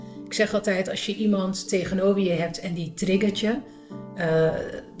Ik zeg altijd, als je iemand tegenover je hebt en die triggert je,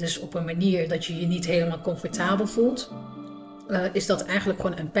 dus op een manier dat je je niet helemaal comfortabel voelt, is dat eigenlijk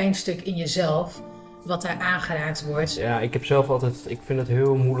gewoon een pijnstuk in jezelf wat daar aangeraakt wordt. Ja, ik vind het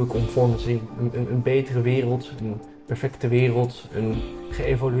heel moeilijk om vorm te zien. Een betere wereld, een perfecte wereld, een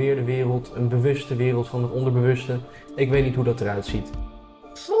geëvolueerde wereld, een bewuste wereld van het onderbewuste. Ik weet niet hoe dat eruit ziet.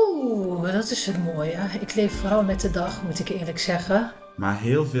 Oeh, dat is het mooie. Ik leef vooral met de dag, moet ik eerlijk zeggen. Maar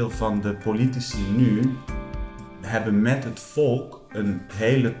heel veel van de politici nu hebben met het volk een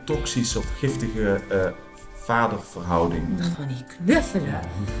hele toxische of giftige vaderverhouding. Ga niet knuffelen.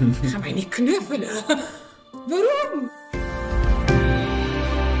 Ga mij niet knuffelen. Waarom?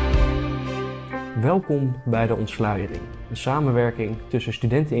 Welkom bij de Ontsluiering, een samenwerking tussen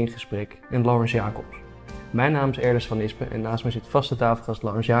Studenten in Gesprek en Laurens Jacobs. Mijn naam is Ernest van Ispen en naast mij zit vaste tafelgast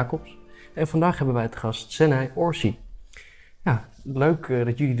Laurens Jacobs. En vandaag hebben wij te gast Sanae, Orchi. Ja, leuk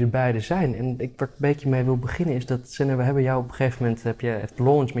dat jullie er beide zijn. En waar ik een beetje mee wil beginnen is dat, Sanae, we hebben jou op een gegeven moment, heeft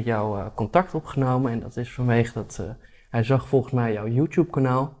Laurens met jou contact opgenomen. En dat is vanwege dat hij zag volgens mij jouw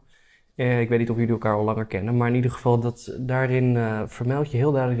YouTube-kanaal. Ik weet niet of jullie elkaar al langer kennen, maar in ieder geval daarin vermeld je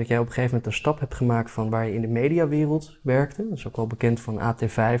heel duidelijk dat jij op een gegeven moment een stap hebt gemaakt van waar je in de mediawereld werkte. Dat is ook wel bekend van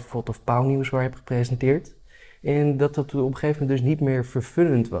AT5 bijvoorbeeld of Pauwnieuws waar je hebt gepresenteerd. En dat op een gegeven moment dus niet meer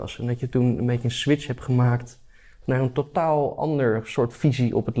vervullend was. En dat je toen een beetje een switch hebt gemaakt naar een totaal ander soort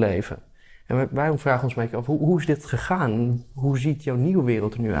visie op het leven. En wij vragen ons een beetje af, hoe is dit gegaan? Hoe ziet jouw nieuwe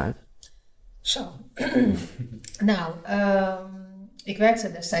wereld er nu uit? Zo. Nou, ik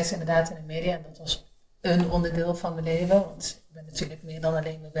werkte destijds inderdaad in de media en dat was een onderdeel van mijn leven. Want ik ben natuurlijk meer dan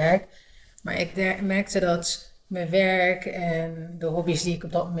alleen mijn werk. Maar ik merkte dat mijn werk en de hobby's die ik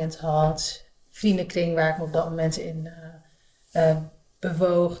op dat moment had, vriendenkring waar ik me op dat moment in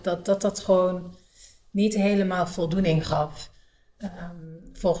bewoog, dat gewoon niet helemaal voldoening gaf.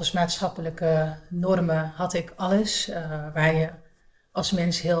 Volgens maatschappelijke normen had ik alles waar je als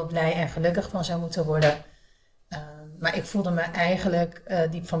mens heel blij en gelukkig van zou moeten worden. Maar ik voelde me eigenlijk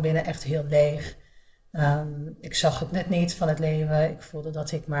diep van binnen echt heel leeg. Ik zag het net niet van het leven. Ik voelde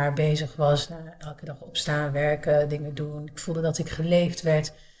dat ik maar bezig was. Elke dag opstaan, werken, dingen doen. Ik voelde dat ik geleefd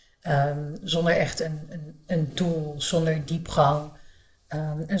werd zonder echt een doel, zonder diepgang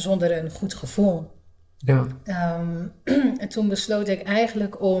en zonder een goed gevoel. Ja. En toen besloot ik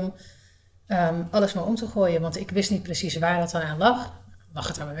eigenlijk om alles maar om te gooien. Want ik wist niet precies waar het dan aan lag. Lag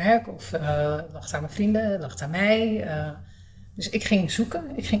het aan mijn werk of lag het aan mijn vrienden, lag het aan mij? Dus ik ging zoeken,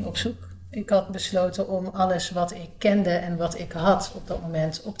 ik ging op zoek. Ik had besloten om alles wat ik kende en wat ik had op dat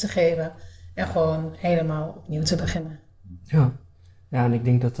moment op te geven. En gewoon helemaal opnieuw te beginnen. Ja, en ik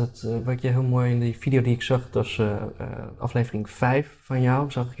denk dat wat je heel mooi in die video die ik zag, dat was aflevering 5 van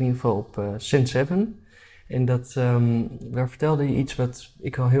jou, zag ik in ieder geval op Sen7. En daar vertelde je iets wat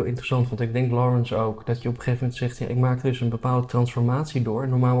ik al heel interessant vond. Ik denk Laurens ook, dat je op een gegeven moment zegt, ja, ik maak dus een bepaalde transformatie door.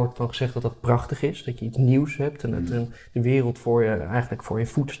 Normaal wordt van gezegd dat dat prachtig is, dat je iets nieuws hebt en dat de wereld eigenlijk voor je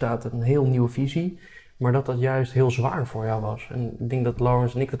voeten staat, een heel nieuwe visie. Maar dat juist heel zwaar voor jou was. En ik denk dat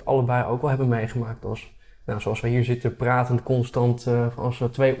Laurens en ik dat allebei ook wel hebben meegemaakt zoals we hier zitten, pratend constant als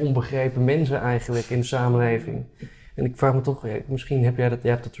twee onbegrepen mensen eigenlijk in de samenleving. En ik vraag me toch, misschien jij hebt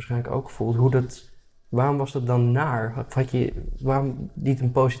dat waarschijnlijk ook gevoeld, waarom was dat dan naar? Waarom niet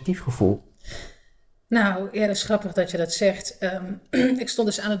een positief gevoel? Nou, ja, dat is grappig dat je dat zegt. Ik stond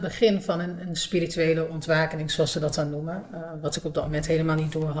dus aan het begin van een spirituele ontwakening, zoals ze dat dan noemen. Wat ik op dat moment helemaal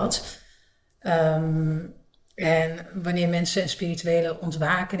niet door had. En wanneer mensen een spirituele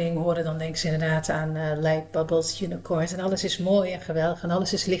ontwakening horen, dan denken ze inderdaad aan light bubbles, unicorns. En alles is mooi en geweldig en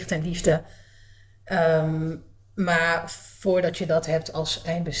alles is licht en liefde. Maar voordat je dat hebt als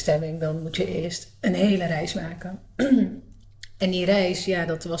eindbestemming, dan moet je eerst een hele reis maken. En die reis, ja,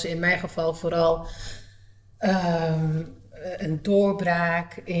 dat was in mijn geval vooral een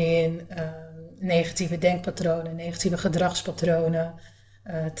doorbraak in negatieve denkpatronen, negatieve gedragspatronen,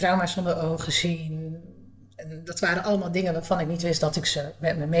 trauma's onder ogen zien. En dat waren allemaal dingen waarvan ik niet wist dat ik ze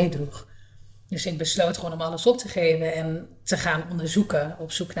met me meedroeg. Dus ik besloot gewoon om alles op te geven en te gaan onderzoeken.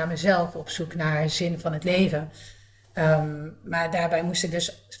 Op zoek naar mezelf, op zoek naar zin van het leven. Maar daarbij moest ik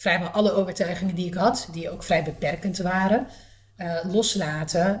dus vrijwel alle overtuigingen die ik had, die ook vrij beperkend waren,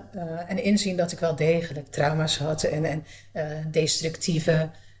 loslaten. En inzien dat ik wel degelijk trauma's had en destructieve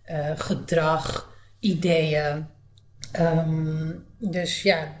gedrag, ideeën. Dus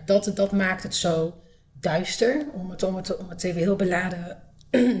ja, dat maakt het zo duister, om het even heel beladen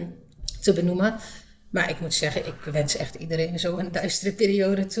te benoemen. Maar ik moet zeggen, ik wens echt iedereen zo een duistere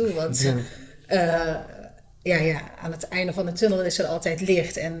periode toe. Want aan het einde van de tunnel is er altijd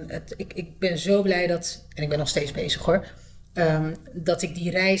licht. En ik ben zo blij en ik ben nog steeds bezig hoor, dat ik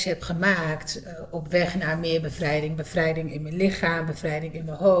die reis heb gemaakt op weg naar meer bevrijding. Bevrijding in mijn lichaam, bevrijding in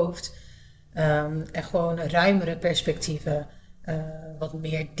mijn hoofd. En gewoon ruimere perspectieven. Wat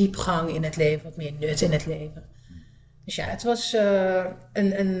meer diepgang in het leven, wat meer nut in het leven. Dus ja, het was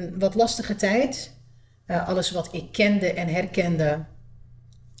een wat lastige tijd. Alles wat ik kende en herkende,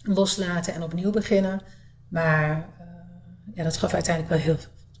 loslaten en opnieuw beginnen. Maar dat gaf uiteindelijk wel heel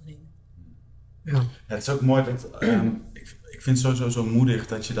veel voldoening. Ja, het is ook mooi dat... ik vind het sowieso zo moedig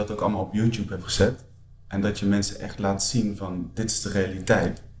dat je dat ook allemaal op YouTube hebt gezet. En dat je mensen echt laat zien van dit is de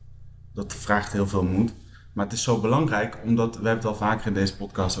realiteit. Dat vraagt heel veel moed. Maar het is zo belangrijk, omdat we hebben het al vaker in deze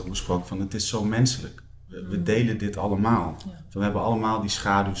podcast over gesproken, van het is zo menselijk. We delen dit allemaal. Ja. We hebben allemaal die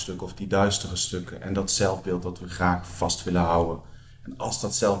schaduwstukken of die duistere stukken en dat zelfbeeld dat we graag vast willen houden. En als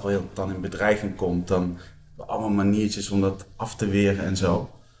dat zelfbeeld dan in bedreiging komt, dan hebben we allemaal maniertjes om dat af te weren en zo.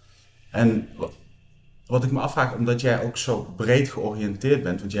 En wat ik me afvraag, omdat jij ook zo breed georiënteerd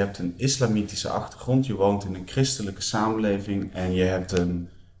bent, want je hebt een islamitische achtergrond, je woont in een christelijke samenleving en je hebt een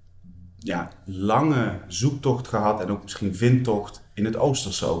lange zoektocht gehad en ook misschien vindtocht in het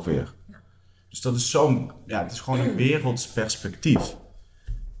Oosterse ook weer. Dus dat is het is gewoon een werelds perspectief.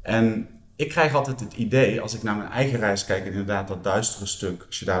 En ik krijg altijd het idee, als ik naar mijn eigen reis kijk, en inderdaad dat duistere stuk,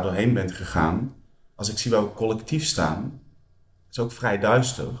 als je daar doorheen bent gegaan, als ik zie waar we collectief staan, is ook vrij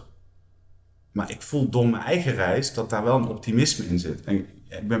duister. Maar ik voel door mijn eigen reis dat daar wel een optimisme in zit. En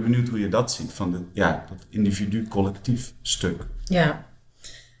ik ben benieuwd hoe je dat ziet, van dat individu-collectief stuk. Ja.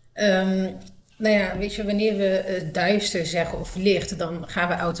 Weet je, wanneer we duister zeggen of licht, dan gaan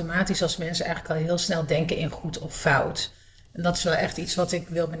we automatisch als mensen eigenlijk al heel snel denken in goed of fout. En dat is wel echt iets wat ik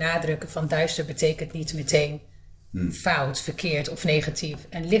wil benadrukken, van duister betekent niet meteen fout, verkeerd of negatief.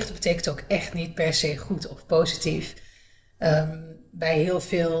 En licht betekent ook echt niet per se goed of positief. Bij heel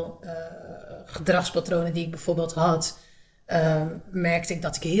veel gedragspatronen die ik bijvoorbeeld had, merkte ik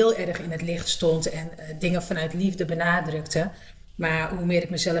dat ik heel erg in het licht stond en dingen vanuit liefde benadrukte. Maar hoe meer ik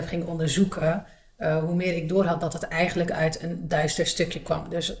mezelf ging onderzoeken, hoe meer ik doorhad dat het eigenlijk uit een duister stukje kwam.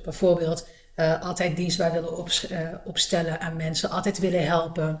 Dus bijvoorbeeld altijd dienstbaar willen opstellen aan mensen, altijd willen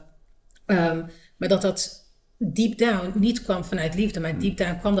helpen. Maar dat deep down niet kwam vanuit liefde, maar deep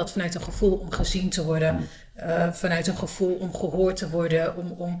down kwam dat vanuit een gevoel om gezien te worden. Vanuit een gevoel om gehoord te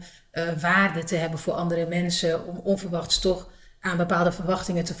worden, om waarde te hebben voor andere mensen, om onverwachts toch aan bepaalde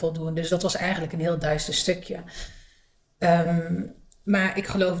verwachtingen te voldoen. Dus dat was eigenlijk een heel duister stukje. Maar ik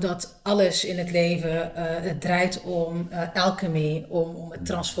geloof dat alles in het leven, het draait om alchemie, om het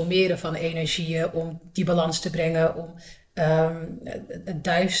transformeren van energieën, om die balans te brengen, om het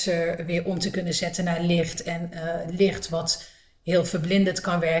duister weer om te kunnen zetten naar licht. En licht wat heel verblindend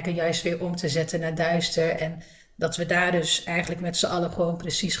kan werken, juist weer om te zetten naar duister. En dat we daar dus eigenlijk met z'n allen gewoon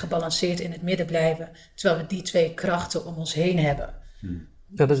precies gebalanceerd in het midden blijven, terwijl we die twee krachten om ons heen hebben.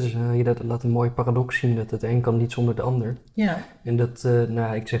 Ja, dat is, je laat een mooie paradox zien, dat het een kan niet zonder de ander. Ja. En dat,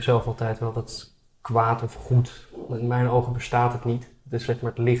 ik zeg zelf altijd wel dat kwaad of goed, in mijn ogen bestaat het niet. Het is slechts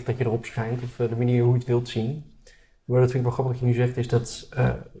maar het licht dat je erop schijnt, of de manier hoe je het wilt zien. Maar dat vind ik wel grappig wat je nu zegt, is dat,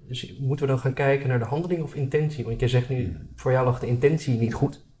 dus moeten we dan gaan kijken naar de handeling of intentie? Want je zegt nu, voor jou lag de intentie niet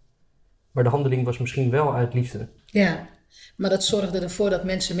goed, maar de handeling was misschien wel uit liefde. Ja, maar dat zorgde ervoor dat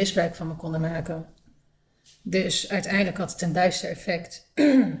mensen misbruik van me konden maken. Dus uiteindelijk had het een duister effect.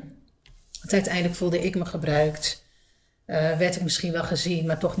 Want uiteindelijk voelde ik me gebruikt. Werd ik misschien wel gezien,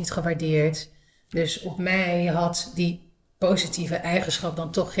 maar toch niet gewaardeerd. Dus op mij had die positieve eigenschap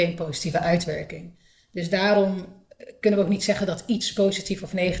dan toch geen positieve uitwerking. Dus daarom kunnen we ook niet zeggen dat iets positief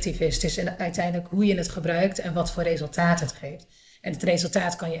of negatief is. Het is uiteindelijk hoe je het gebruikt en wat voor resultaat het geeft. En het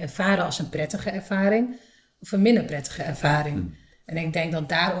resultaat kan je ervaren als een prettige ervaring of een minder prettige ervaring. En ik denk dat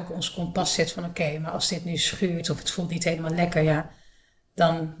daar ook ons kompas zit van oké, maar als dit nu schuurt of het voelt niet helemaal lekker,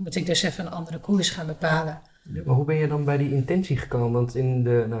 dan moet ik dus even een andere koers gaan bepalen. Ja, maar hoe ben je dan bij die intentie gekomen? Want in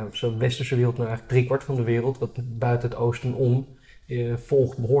de zo'n westerse wereld, eigenlijk 3/4 van de wereld, wat buiten het oosten om,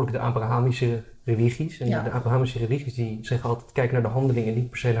 volgt behoorlijk de Abrahamische religies. En de Abrahamische religies die zeggen altijd kijk naar de handeling en niet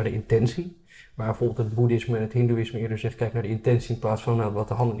per se naar de intentie. Waar bijvoorbeeld het boeddhisme en het hindoeïsme eerder zegt kijk naar de intentie in plaats van wat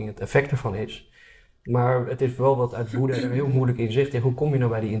de handeling het effect ervan is. Maar het is wel wat uit Boeddha er heel moeilijk in zegt. Ja, hoe kom je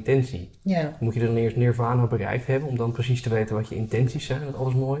nou bij die intentie? Ja. Moet je dan eerst nirvana bereikt hebben om dan precies te weten wat je intenties zijn, dat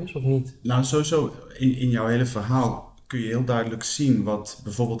alles mooi is of niet? Nou, sowieso in jouw hele verhaal kun je heel duidelijk zien wat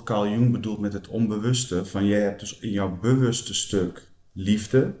bijvoorbeeld Carl Jung bedoelt met het onbewuste. Van jij hebt dus in jouw bewuste stuk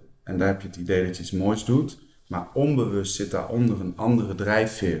liefde en daar heb je het idee dat je iets moois doet. Maar onbewust zit daaronder een andere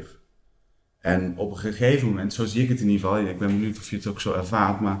drijfveer. En op een gegeven moment, zo zie ik het in ieder geval, ik ben benieuwd of je het ook zo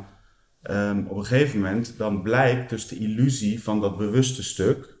ervaart, maar op een gegeven moment dan blijkt dus de illusie van dat bewuste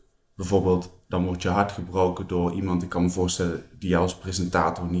stuk bijvoorbeeld, dan wordt je hart gebroken door iemand, ik kan me voorstellen, die jou als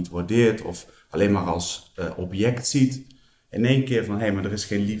presentator niet waardeert of alleen maar als object ziet. In één keer van, hé, maar er is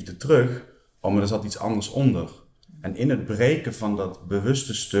geen liefde terug, oh, maar er zat iets anders onder. En in het breken van dat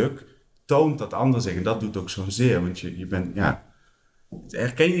bewuste stuk toont dat ander zich. En dat doet ook zo'n zeer, want je bent,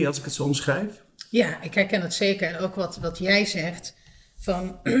 herken je die als ik het zo omschrijf? Ja, ik herken het zeker. En ook wat jij zegt,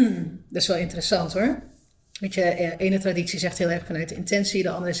 van, dat is wel interessant hoor. Weet je, ene traditie zegt heel erg vanuit de intentie, de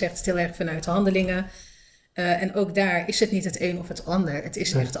andere zegt het heel erg vanuit de handelingen. En ook daar is het niet het een of het ander. Het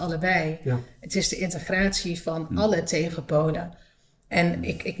is echt allebei. Ja. Het is de integratie van alle tegenpolen. En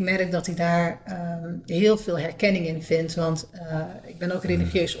ik merk dat ik daar heel veel herkenning in vind. Want ik ben ook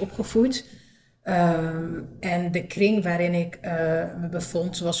religieus opgevoed. En de kring waarin ik me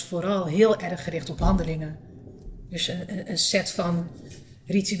bevond was vooral heel erg gericht op handelingen. Dus een set van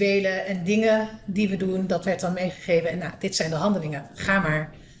rituelen en dingen die we doen, dat werd dan meegegeven. En nou, dit zijn de handelingen, ga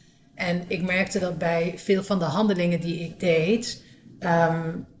maar. En ik merkte dat bij veel van de handelingen die ik deed,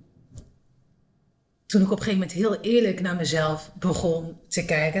 toen ik op een gegeven moment heel eerlijk naar mezelf begon te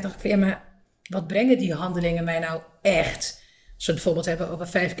kijken, dacht ik van ja, maar wat brengen die handelingen mij nou echt? Als we het bijvoorbeeld hebben over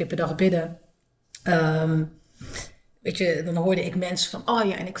 5 keer per dag bidden. Weet je, dan hoorde ik mensen van, oh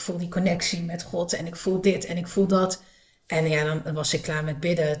ja, en ik voel die connectie met God en ik voel dit en ik voel dat. En ja, dan was ik klaar met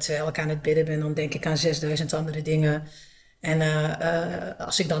bidden. Terwijl ik aan het bidden ben, dan denk ik aan 6000 andere dingen. En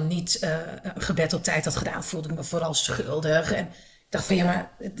als ik dan niet een gebed op tijd had gedaan, voelde ik me vooral schuldig. En ik dacht van ja,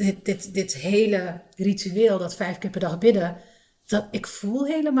 maar dit hele ritueel, dat 5 keer per dag bidden, ik voel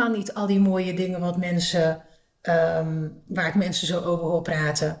helemaal niet al die mooie dingen wat mensen, waar ik mensen zo over hoor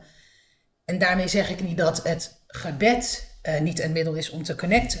praten. En daarmee zeg ik niet dat het gebed niet een middel is om te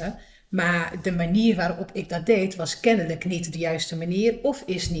connecten. Maar de manier waarop ik dat deed was kennelijk niet de juiste manier of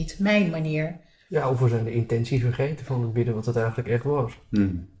is niet mijn manier. Ja, of we zijn de intentie vergeten van het bidden wat het eigenlijk echt was.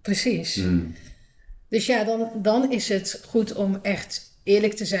 Precies. Dus ja, dan is het goed om echt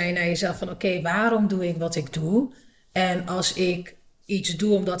eerlijk te zijn naar jezelf van oké, waarom doe ik wat ik doe? En als ik iets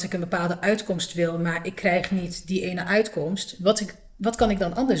doe omdat ik een bepaalde uitkomst wil, maar ik krijg niet die ene uitkomst, wat kan ik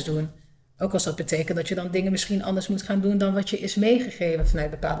dan anders doen? Ook als dat betekent dat je dan dingen misschien anders moet gaan doen dan wat je is meegegeven vanuit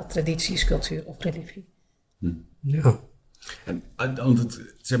bepaalde tradities, cultuur of religie. Ja. En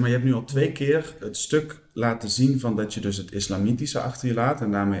zeg maar, je hebt nu al 2 keer het stuk laten zien van dat je dus het islamitische achter je laat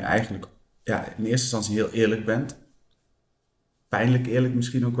en daarmee eigenlijk in eerste instantie heel eerlijk bent. Pijnlijk eerlijk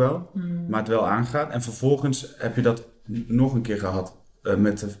misschien ook wel, maar het wel aangaat. En vervolgens heb je dat nog een keer gehad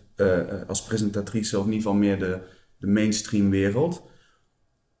als presentatrice of in ieder geval meer de mainstream wereld.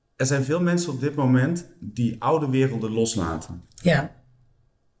 Er zijn veel mensen op dit moment die oude werelden loslaten. Ja.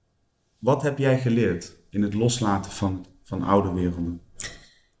 Wat heb jij geleerd in het loslaten van oude werelden?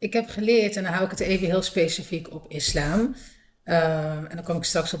 Ik heb geleerd, en dan hou ik het even heel specifiek op islam. En dan kom ik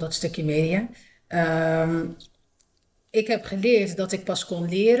straks op dat stukje media. Ik heb geleerd dat ik pas kon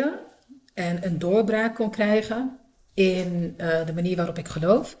leren en een doorbraak kon krijgen in de manier waarop ik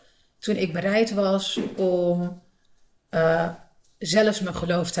geloof. Toen ik bereid was om zelfs mijn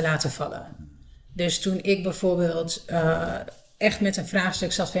geloof te laten vallen. Dus toen ik bijvoorbeeld echt met een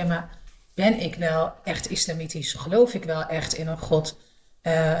vraagstuk zat van, maar ben ik wel echt islamitisch? Geloof ik wel echt in een God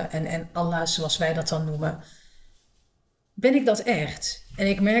en Allah zoals wij dat dan noemen? Ben ik dat echt? En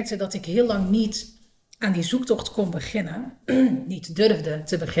ik merkte dat ik heel lang niet aan die zoektocht kon beginnen, niet durfde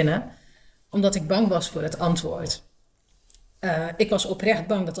te beginnen, omdat ik bang was voor het antwoord. Ik was oprecht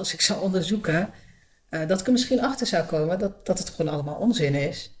bang dat als ik zou onderzoeken, dat ik er misschien achter zou komen dat het gewoon allemaal onzin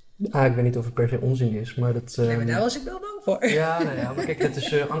is. Ik weet niet of het per se onzin is, maar dat... Nee, maar daar was ik wel bang voor. Ja, maar kijk, het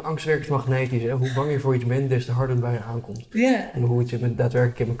is angst werkt magnetisch. Hè? Hoe bang je voor iets bent, des te harder het bij je aankomt. Ja. En hoe het je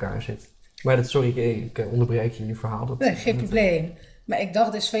daadwerkelijk in elkaar zit. Maar ik onderbreek je in je verhaal. Nee, geen probleem. Maar ik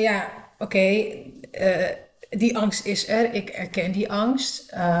dacht dus van oké, die angst is er. Ik erken die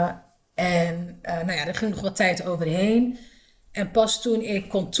angst. Er ging nog wat tijd overheen. En pas toen ik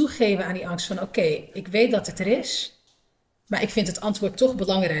kon toegeven aan die angst van oké, ik weet dat het er is, maar ik vind het antwoord toch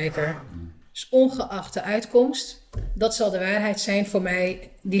belangrijker. Dus ongeacht de uitkomst, dat zal de waarheid zijn voor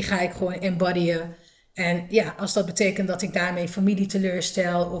mij, die ga ik gewoon embodyen. En ja, als dat betekent dat ik daarmee familie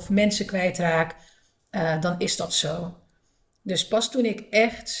teleurstel of mensen kwijtraak, dan is dat zo. Dus pas toen ik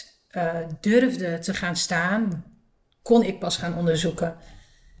echt durfde te gaan staan, kon ik pas gaan onderzoeken.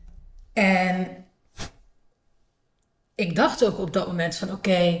 En ik dacht ook op dat moment van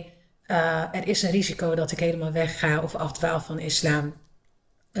oké, er is een risico dat ik helemaal wegga of afdwaal van islam.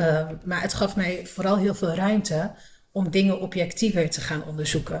 Maar het gaf mij vooral heel veel ruimte om dingen objectiever te gaan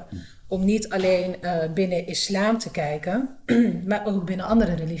onderzoeken. Om niet alleen binnen islam te kijken, maar ook binnen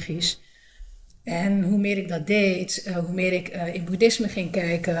andere religies. En hoe meer ik dat deed, hoe meer ik in boeddhisme ging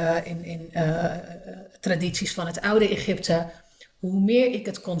kijken, in tradities van het oude Egypte, hoe meer ik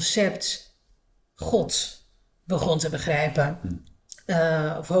het concept God begon te begrijpen.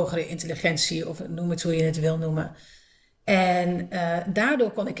 Of hogere intelligentie, of noem het hoe je het wil noemen. En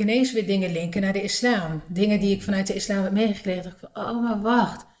daardoor kon ik ineens weer dingen linken naar de islam. Dingen die ik vanuit de islam had meegekregen. Dacht ik van, oh, maar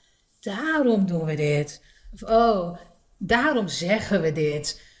wacht, daarom doen we dit. Of oh, daarom zeggen we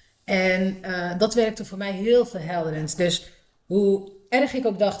dit. En dat werkte voor mij heel verhelderend. Dus hoe erg ik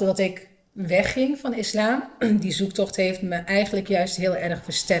ook dacht dat ik wegging van islam, die zoektocht heeft me eigenlijk juist heel erg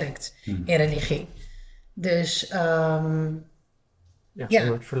versterkt in religie. Dus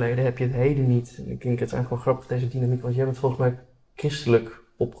Zonder het verleden heb je het heden niet. Ik denk het eigenlijk wel grappig, deze dynamiek, want jij bent volgens mij christelijk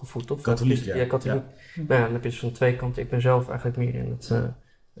opgevoed, of? Katholiek, ja. Katholiek. Ja. Nou ja, dan heb je dus van twee kanten. Ik ben zelf eigenlijk meer in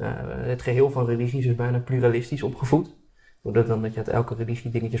het geheel van religies, dus bijna pluralistisch opgevoed. Doordat dan dat je uit elke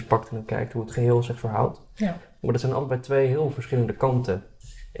religie dingetjes pakt en dan kijkt hoe het geheel zich verhoudt. ja. Maar dat zijn allebei twee heel verschillende kanten.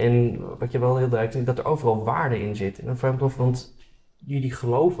 En wat je wel heel duidelijk ziet, dat er overal waarde in zit. En dan vraag ik me af, want jullie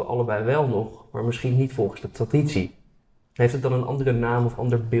geloven allebei wel nog, maar misschien niet volgens de traditie. Heeft het dan een andere naam of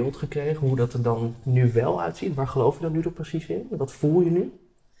ander beeld gekregen, hoe dat er dan nu wel uitziet? Waar geloof je dan nu er precies in? Wat voel je nu?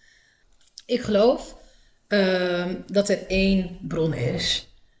 Ik geloof dat er één bron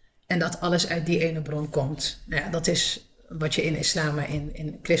is en dat alles uit die ene bron komt. Nou ja, dat is wat je in islam, maar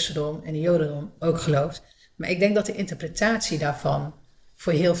in christendom en in jodendom ook gelooft. Maar ik denk dat de interpretatie daarvan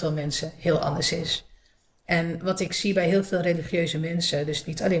voor heel veel mensen heel anders is. En wat ik zie bij heel veel religieuze mensen, dus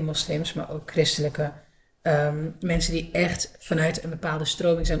niet alleen moslims, maar ook christelijke mensen die echt vanuit een bepaalde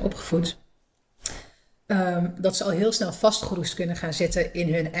stroming zijn opgevoed, dat ze al heel snel vastgeroest kunnen gaan zitten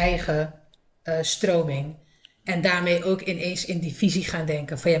in hun eigen stroming. En daarmee ook ineens in divisie gaan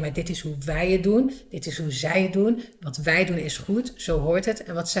denken van ja, maar dit is hoe wij het doen, dit is hoe zij het doen, wat wij doen is goed, zo hoort het,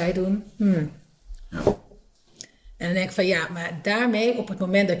 en wat zij doen, Ja. En dan denk ik van ja, maar daarmee op het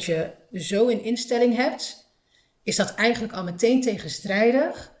moment dat je zo een instelling hebt, is dat eigenlijk al meteen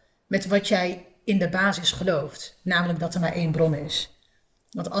tegenstrijdig met wat jij in de basis gelooft. Namelijk dat er maar één bron is.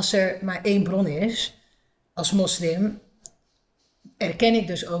 Want als er maar één bron is, als moslim, erken ik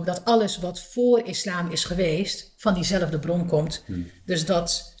dus ook dat alles wat voor islam is geweest, van diezelfde bron komt. Dus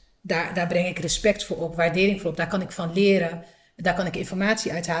daar breng ik respect voor op, waardering voor op. Daar kan ik van leren, daar kan ik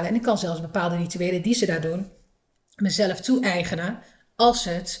informatie uithalen. En ik kan zelfs bepaalde rituelen die ze daar doen, mezelf toe-eigenen als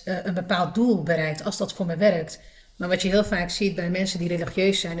het een bepaald doel bereikt, als dat voor me werkt. Maar wat je heel vaak ziet bij mensen die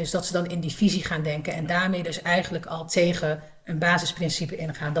religieus zijn, is dat ze dan in divisie gaan denken en daarmee dus eigenlijk al tegen een basisprincipe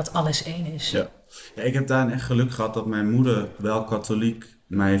ingaan, dat alles één is. Ja. Ja, ik heb daar echt geluk gehad dat mijn moeder wel katholiek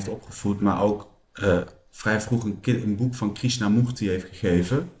mij heeft opgevoed, maar ook vrij vroeg een boek van Krishnamurti heeft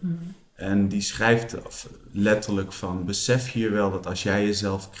gegeven. En die schrijft letterlijk van, besef je wel dat als jij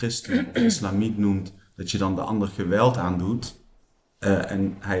jezelf christen of islamiet noemt, dat je dan de ander geweld aandoet.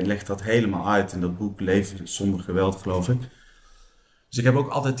 En hij legt dat helemaal uit in dat boek Leven zonder geweld, geloof ik. Dus ik heb ook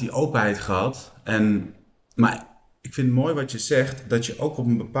altijd die openheid gehad. Maar ik vind het mooi wat je zegt, dat je ook op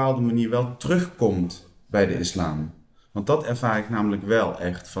een bepaalde manier wel terugkomt bij de islam. Want dat ervaar ik namelijk wel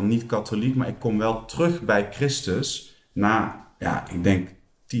echt, van niet katholiek, maar ik kom wel terug bij Christus na, ja, ik denk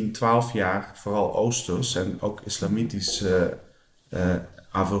 10, 12 jaar, vooral Oosters en ook islamitisch,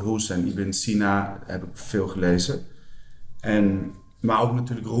 Averroes en Ibn Sina heb ik veel gelezen. Maar ook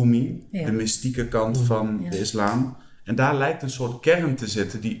natuurlijk Rumi, de mystieke kant van de islam. En daar lijkt een soort kern te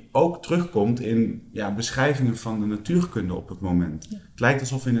zitten die ook terugkomt in beschrijvingen van de natuurkunde op het moment. Ja. Het lijkt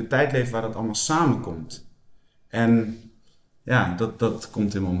alsof we in een tijd leven waar dat allemaal samenkomt. En ja, dat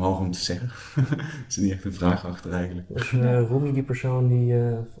komt in me omhoog om te zeggen. Er is niet echt een vraag achter eigenlijk. Was Rumi die persoon die,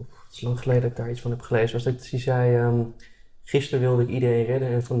 het is lang geleden dat ik daar iets van heb gelezen, was dat hij zei, gisteren wilde ik iedereen redden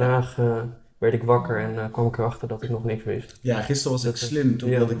en vandaag werd ik wakker en kwam ik erachter dat ik nog niks wist. Ja, gisteren was ik slim, toen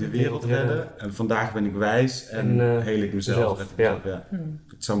wilde ik de wereld redden. En vandaag ben ik wijs en heel ik mezelf. Ja.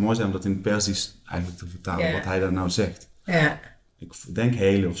 Het zou mooi zijn om dat in het Perzisch eigenlijk te vertalen, wat hij daar nou zegt. Ja. Ik denk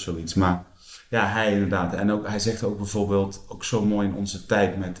hele of zoiets, maar ja, hij inderdaad. En ook, hij zegt ook bijvoorbeeld, ook zo mooi in onze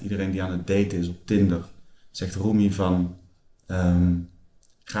tijd met iedereen die aan het daten is op Tinder, zegt Rumi van,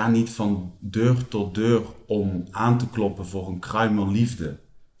 ga niet van deur tot deur om aan te kloppen voor een kruimel liefde.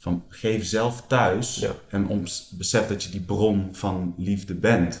 Van geef zelf thuis en besef dat je die bron van liefde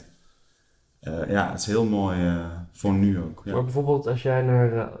bent. Het is heel mooi voor nu ook. Ja. Maar bijvoorbeeld als jij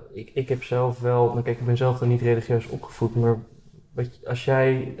naar, ik heb zelf wel, kijk, ik ben zelf dan niet religieus opgevoed, maar als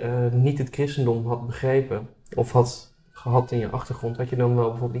jij niet het christendom had begrepen of had gehad in je achtergrond, had je dan wel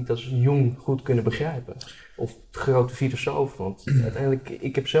bijvoorbeeld niet als Jung goed kunnen begrijpen. Of grote filosoof. Want uiteindelijk,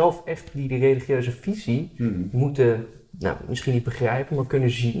 ik heb zelf echt die religieuze visie moeten, misschien niet begrijpen, maar kunnen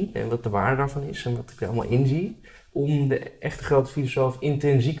zien. En wat de waarde daarvan is en wat ik er allemaal in zie. Om de echte grote filosoof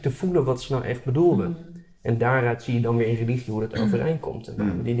intrinsiek te voelen wat ze nou echt bedoelden. En daaruit zie je dan weer in religie hoe dat overeenkomt. En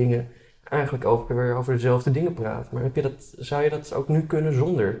dan die dingen eigenlijk weer over dezelfde dingen praten. Maar zou je dat ook nu kunnen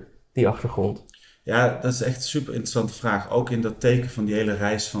zonder die achtergrond? Ja, dat is echt een super interessante vraag. Ook in dat teken van die hele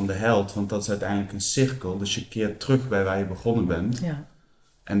reis van de held. Want dat is uiteindelijk een cirkel. Dus je keert terug bij waar je begonnen bent. Ja.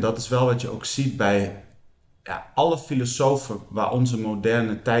 En dat is wel wat je ook ziet bij alle filosofen waar onze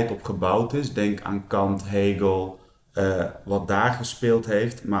moderne tijd op gebouwd is. Denk aan Kant, Hegel, wat daar gespeeld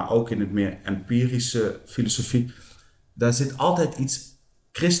heeft. Maar ook in het meer empirische filosofie. Daar zit altijd iets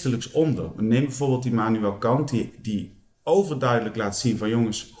christelijks onder. Neem bijvoorbeeld Immanuel Kant die overduidelijk laat zien van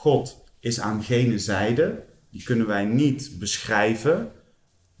jongens, God is aan gene zijde. Die kunnen wij niet beschrijven.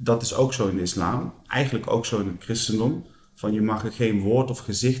 Dat is ook zo in de islam. Eigenlijk ook zo in het christendom. Van je mag er geen woord of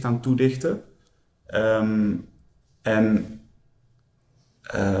gezicht aan toedichten.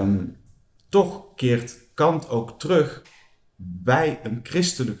 Toch keert Kant ook terug bij een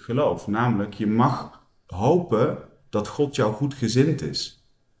christelijk geloof. Namelijk, je mag hopen dat God jou goed gezind is.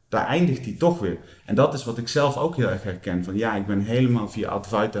 Daar eindigt hij toch weer. En dat is wat ik zelf ook heel erg herken. Van ik ben helemaal via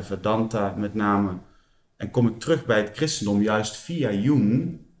Advaita Vedanta met name. En kom ik terug bij het christendom juist via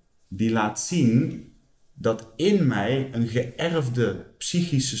Jung. Die laat zien dat in mij een geërfde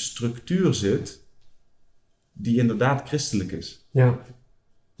psychische structuur zit. Die inderdaad christelijk is. Ja.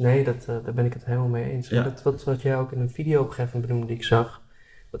 Nee, daar ben ik het helemaal mee eens. Ja. Wat jij ook in een video op een gegeven moment benoemde die ik zag.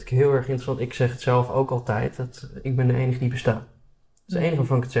 Wat ik heel erg interessant. Ik zeg het zelf ook altijd. Dat ik ben de enige die bestaat. Dat is het enige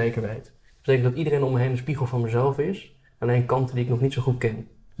waarvan ik het zeker weet. Dat betekent dat iedereen om me heen een spiegel van mezelf is. Alleen kanten die ik nog niet zo goed ken.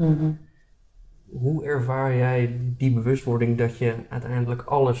 Mm-hmm. Hoe ervaar jij die bewustwording dat je uiteindelijk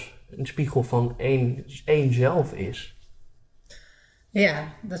alles een spiegel van één zelf is?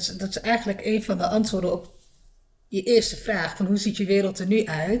 Ja, dat is eigenlijk een van de antwoorden op je eerste vraag. Van hoe ziet je wereld er nu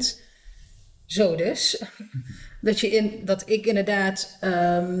uit? Zo dus. Dat ik inderdaad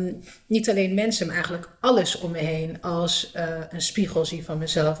niet alleen mensen, maar eigenlijk alles om me heen als een spiegel zie van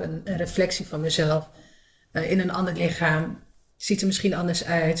mezelf, een reflectie van mezelf in een ander lichaam. Ziet er misschien anders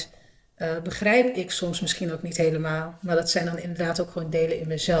uit. Begrijp ik soms misschien ook niet helemaal. Maar dat zijn dan inderdaad ook gewoon delen in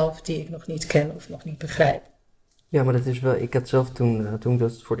mezelf die ik nog niet ken of nog niet begrijp. Ja, maar dat is wel. Ik had zelf toen ik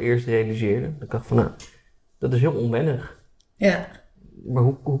dat voor het eerst realiseerde, ik dacht van dat is heel onwennig. Ja. Maar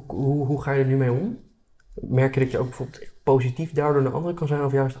hoe ga je er nu mee om? Merk je dat je ook bijvoorbeeld positief daardoor naar anderen kan zijn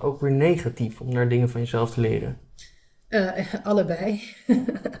of juist ook weer negatief om naar dingen van jezelf te leren? Allebei.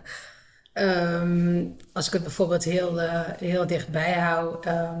 Als ik het bijvoorbeeld heel dichtbij hou.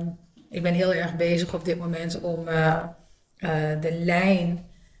 Ik ben heel erg bezig op dit moment om de lijn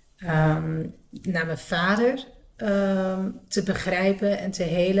naar mijn vader te begrijpen en te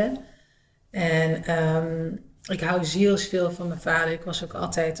helen. En ik hou zielsveel van mijn vader. Ik was ook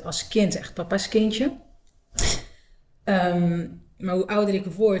altijd als kind echt papa's kindje. Maar hoe ouder ik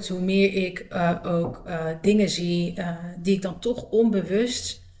word, hoe meer ik ook dingen zie die ik dan toch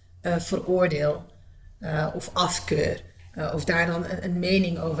onbewust veroordeel of afkeur. Of daar dan een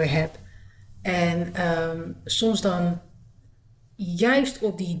mening over heb. En soms dan juist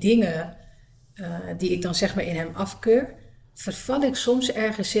op die dingen die ik dan zeg maar in hem afkeur, verval ik soms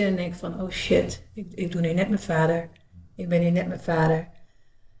ergens in en denk van, oh shit, ik doe nu net mijn vader. Ik ben nu net mijn vader.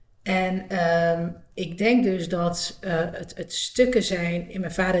 En ik denk dus dat het stukken zijn in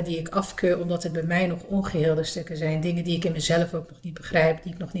mijn vader die ik afkeur, omdat het bij mij nog ongeheelde stukken zijn. Dingen die ik in mezelf ook nog niet begrijp,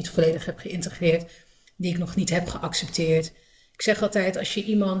 die ik nog niet volledig heb geïntegreerd, die ik nog niet heb geaccepteerd. Ik zeg altijd, als je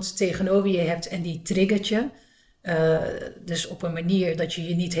iemand tegenover je hebt en die triggert je, dus op een manier dat je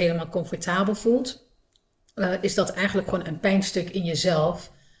je niet helemaal comfortabel voelt, is dat eigenlijk gewoon een pijnstuk in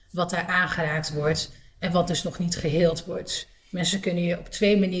jezelf wat daar aangeraakt wordt en wat dus nog niet geheeld wordt. Mensen kunnen je op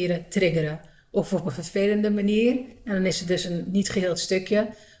 2 manieren triggeren. Of op een vervelende manier, en dan is het dus een niet geheeld stukje.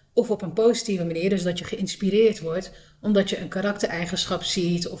 Of op een positieve manier, dus dat je geïnspireerd wordt, omdat je een karaktereigenschap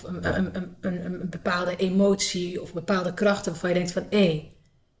ziet, of een bepaalde emotie, of bepaalde krachten waarvan je denkt van,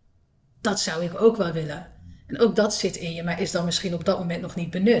 dat zou ik ook wel willen. En ook dat zit in je, maar is dan misschien op dat moment nog niet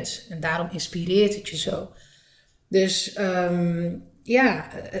benut. En daarom inspireert het je zo. Dus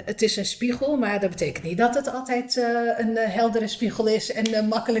het is een spiegel, maar dat betekent niet dat het altijd een heldere spiegel is en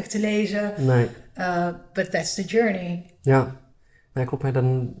makkelijk te lezen. Nee. But that's the journey. Ja, Ja, klopt. Maar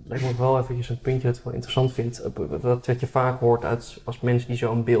dan lijkt me ook wel eventjes een puntje dat ik wel interessant vind. Wat je vaak hoort als mensen die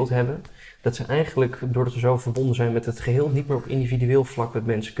zo'n beeld hebben. Dat ze eigenlijk, doordat ze zo verbonden zijn met het geheel, niet meer op individueel vlak met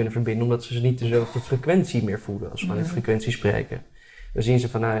mensen kunnen verbinden. Omdat ze niet dezelfde frequentie meer voelen als we in frequentie spreken. Dan zien ze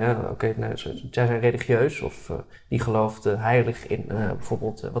van, zij zijn religieus of die gelooft heilig in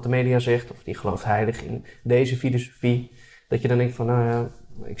bijvoorbeeld wat de media zegt. Of die gelooft heilig in deze filosofie. Dat je dan denkt van,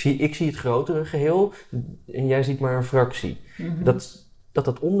 ik zie het grotere geheel en jij ziet maar een fractie.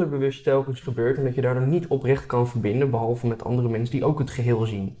 Dat onderbewust telkens gebeurt en dat je daar dan niet oprecht kan verbinden, behalve met andere mensen die ook het geheel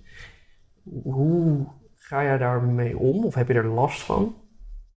zien. Hoe ga jij daarmee om? Of heb je er last van?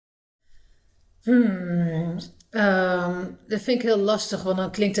 Dat vind ik heel lastig, want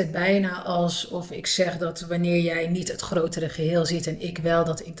dan klinkt het bijna alsof ik zeg dat wanneer jij niet het grotere geheel ziet en ik wel,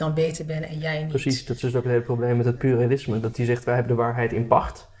 dat ik dan beter ben en jij niet. Precies, dat is dus ook het hele probleem met het pluralisme. Dat die zegt, wij hebben de waarheid in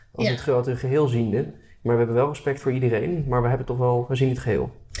pacht als het grotere geheel ziende. Maar we hebben wel respect voor iedereen, maar we zien het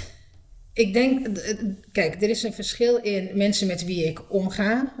geheel. Ik denk, kijk, er is een verschil in mensen met wie ik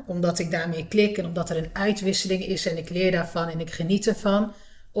omga, omdat ik daarmee klik en omdat er een uitwisseling is en ik leer daarvan en ik geniet ervan.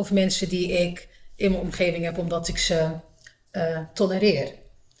 Of mensen die ik in mijn omgeving heb omdat ik ze tolereer.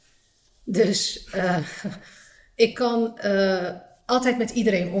 Dus ik kan altijd met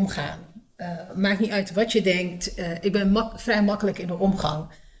iedereen omgaan. Maakt niet uit wat je denkt. Ik ben vrij makkelijk in de omgang.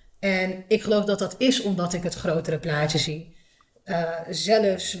 En ik geloof dat dat is omdat ik het grotere plaatje zie.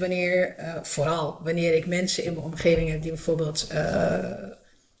 Zelfs vooral wanneer ik mensen in mijn omgeving heb die bijvoorbeeld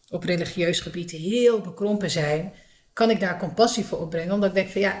op religieus gebied heel bekrompen zijn, kan ik daar compassie voor opbrengen. Omdat ik denk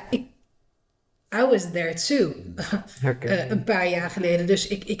van I was there too. Een paar jaar geleden. Dus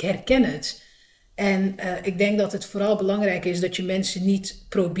ik herken het. En ik denk dat het vooral belangrijk is dat je mensen niet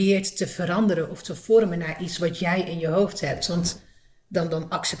probeert te veranderen of te vormen naar iets wat jij in je hoofd hebt. Want dan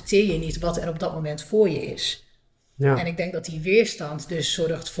accepteer je niet wat er op dat moment voor je is. Ja. En ik denk dat die weerstand dus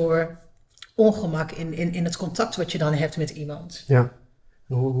zorgt voor ongemak in het contact wat je dan hebt met iemand. Ja.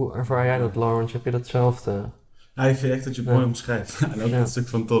 Hoe ervaar jij dat, Lawrence? Heb je datzelfde? Nou, ik vind echt dat je het mooi omschrijft. En ook dat stuk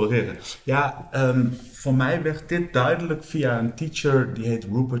van tolereren. Ja, voor mij werd dit duidelijk via een teacher die heet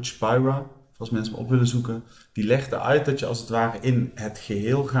Rupert Spira. Als mensen me op willen zoeken. Die legde uit dat je als het ware in het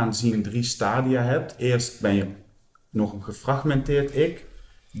geheel gaan zien 3 stadia hebt. Eerst ben je nog een gefragmenteerd ik.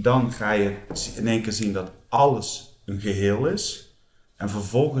 Dan ga je in één keer zien dat alles een geheel is. En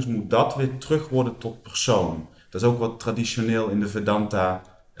vervolgens moet dat weer terug worden tot persoon. Dat is ook wat traditioneel in de Vedanta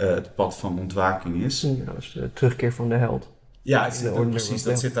het pad van ontwaking is. Ja, dat is de terugkeer van de held. Ja, precies,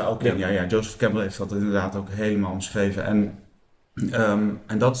 dat zit daar ook in. Ja, Joseph Campbell heeft dat inderdaad ook helemaal omschreven.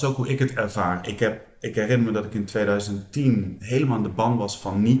 En dat is ook hoe ik het ervaar. Ik herinner me dat ik in 2010 helemaal aan de ban was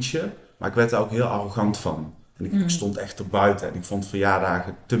van Nietzsche. Maar ik werd er ook heel arrogant van. En ik stond echt erbuiten en ik vond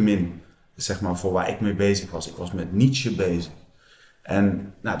verjaardagen te min. Zeg maar voor waar ik mee bezig was. Ik was met Nietzsche bezig.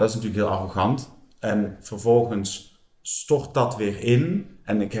 En nou, dat is natuurlijk heel arrogant. En vervolgens stort dat weer in.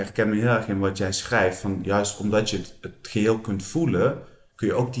 En ik herken me heel erg in wat jij schrijft. Van juist omdat je het geheel kunt voelen, kun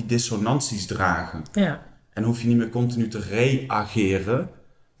je ook die dissonanties dragen. Ja. En hoef je niet meer continu te reageren,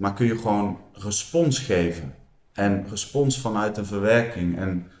 maar kun je gewoon respons geven. En respons vanuit een verwerking.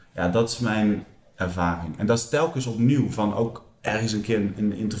 En ja, dat is mijn ervaring. En dat is telkens opnieuw van ook ergens een keer in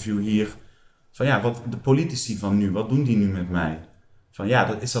een interview hier. Van ja, wat de politici van nu, wat doen die nu met mij? Van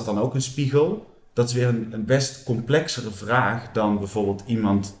ja, is dat dan ook een spiegel? Dat is weer een best complexere vraag dan bijvoorbeeld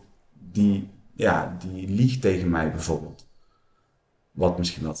iemand die liegt tegen mij bijvoorbeeld. Wat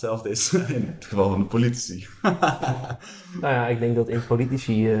misschien wel hetzelfde is in het geval van de politici. Nou ja, ik denk dat in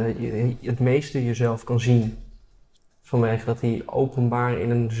politici je het meeste jezelf kan zien. Vanwege dat die openbaar in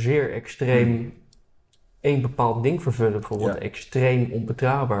een zeer extreem één bepaald ding vervullen. Bijvoorbeeld extreem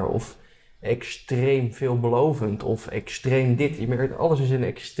onbetrouwbaar of extreem veelbelovend of extreem dit. Je merkt, alles is in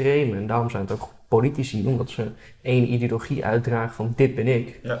extreem en daarom zijn het ook politici, omdat ze één ideologie uitdragen van dit ben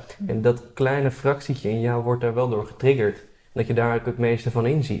ik. Ja. En dat kleine fractietje in jou wordt daar wel door getriggerd. Dat je daar ook het meeste van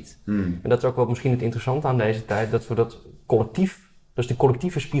inziet. En dat is ook wel misschien het interessante aan deze tijd, dat we dat collectief, dus de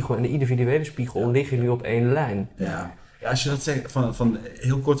collectieve spiegel en de individuele spiegel liggen nu op één lijn. Ja. Ja, als je dat zegt, van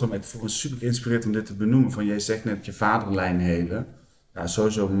heel kort, ik vond het super geïnspireerd om dit te benoemen. Van jij zegt net je vaderlijn helen. Ja,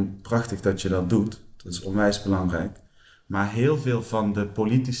 sowieso prachtig dat je dat doet. Dat is onwijs belangrijk. Maar heel veel van de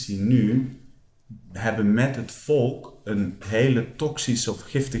politici nu hebben met het volk een hele toxische of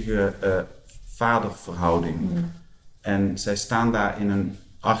giftige vaderverhouding. En zij staan daar in een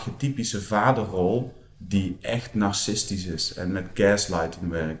archetypische vaderrol die echt narcistisch is en met gaslighting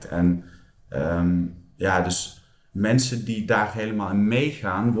werkt. En dus mensen die daar helemaal in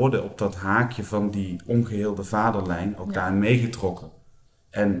meegaan, worden op dat haakje van die ongeheelde vaderlijn ook daarin meegetrokken.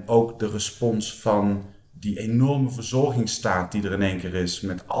 En ook de respons van die enorme verzorgingsstaat die er in één keer is,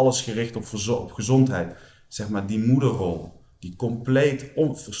 met alles gericht op gezondheid, zeg maar die moederrol, die compleet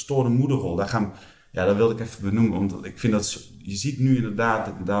verstoorde moederrol, dat wilde ik even benoemen, omdat ik vind dat, je ziet nu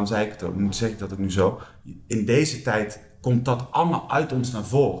inderdaad, daarom zeg ik dat ook nu zo, in deze tijd komt dat allemaal uit ons naar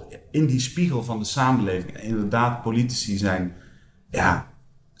voren, in die spiegel van de samenleving. En inderdaad, politici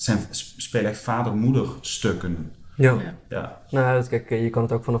spelen echt vader-moeder stukken. Ja. Nou, kijk, je kan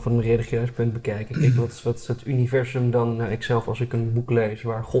het ook vanaf een religieus punt bekijken. Kijk, wat is het universum dan? Ikzelf, als ik een boek lees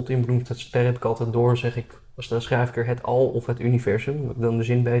waar God in benoemd staat, ster heb ik altijd door, dan schrijf ik er het al of het universum, omdat ik dan de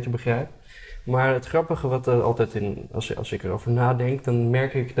zin beter begrijp. Maar het grappige wat altijd als ik erover nadenk, dan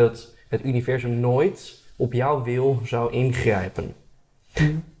merk ik dat het universum nooit op jouw wil zou ingrijpen.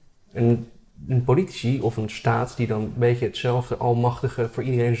 Een politici of een staat die dan een beetje hetzelfde almachtige voor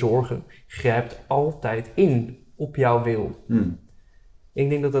iedereen zorgen, grijpt altijd in op jouw wil. Ik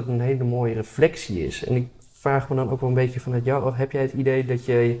denk dat dat een hele mooie reflectie is. En ik vraag me dan ook wel een beetje vanuit jou af, heb jij het idee dat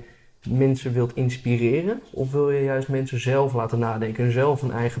jij mensen wilt inspireren? Of wil je juist mensen zelf laten nadenken en zelf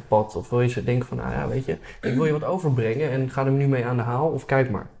een eigen pad? Of wil je ze denken van, weet je, ik wil je wat overbrengen en ga er nu mee aan de haal? Of kijk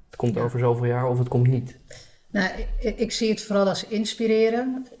maar, het komt over zoveel jaar of het komt niet. Nou, ik zie het vooral als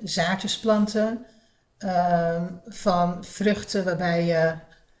inspireren, zaadjes planten, van vruchten waarbij je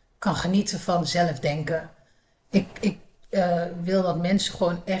kan genieten van zelfdenken. Ik wil dat mensen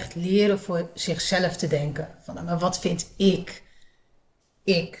gewoon echt leren voor zichzelf te denken. Van, maar wat vind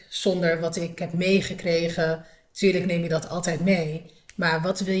ik, zonder wat ik heb meegekregen? Tuurlijk neem je dat altijd mee. Maar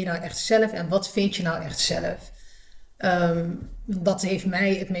wat wil je nou echt zelf en wat vind je nou echt zelf? Dat heeft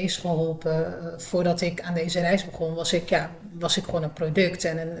mij het meest geholpen. Voordat ik aan deze reis begon, was ik gewoon een product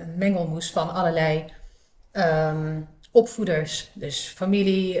en een mengelmoes van allerlei opvoeders. Dus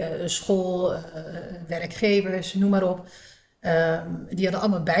familie, school, werkgevers, noem maar op. Die hadden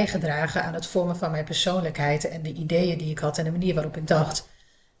allemaal bijgedragen aan het vormen van mijn persoonlijkheid en de ideeën die ik had en de manier waarop ik dacht.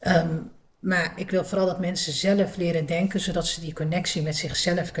 Maar ik wil vooral dat mensen zelf leren denken, zodat ze die connectie met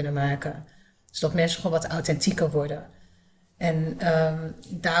zichzelf kunnen maken. Zodat mensen gewoon wat authentieker worden. En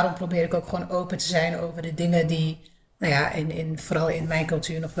daarom probeer ik ook gewoon open te zijn over de dingen die, vooral in mijn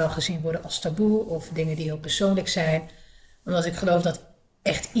cultuur nog wel gezien worden als taboe. Of dingen die heel persoonlijk zijn. Omdat ik geloof dat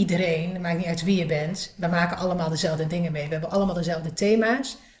echt iedereen, maakt niet uit wie je bent, we maken allemaal dezelfde dingen mee. We hebben allemaal dezelfde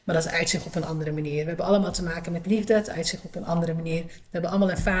thema's, maar dat uit zich op een andere manier. We hebben allemaal te maken met liefde, het uit zich op een andere manier. We hebben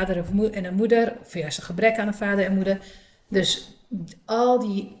allemaal een vader en een moeder, of juist een gebrek aan een vader en moeder. Dus al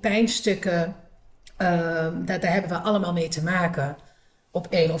die pijnstukken, daar hebben we allemaal mee te maken op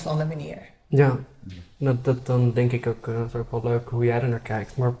een of andere manier. Ja, dan denk ik ook, dat is ook wel leuk hoe jij er naar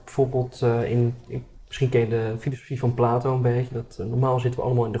kijkt. Maar bijvoorbeeld misschien ken je de filosofie van Plato een beetje. Normaal zitten we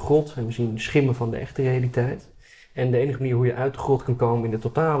allemaal in de grot en we zien schimmen van de echte realiteit. En de enige manier hoe je uit de grot kan komen in het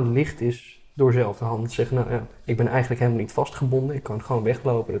totale licht is door zelf de hand te zeggen, ik ben eigenlijk helemaal niet vastgebonden. Ik kan gewoon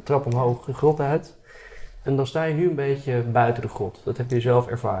weglopen, de trap omhoog, de grot uit. En dan sta je nu een beetje buiten de grot. Dat heb je zelf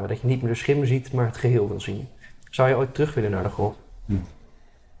ervaren, dat je niet meer de schimmen ziet, maar het geheel wil zien. Zou je ooit terug willen naar de grot?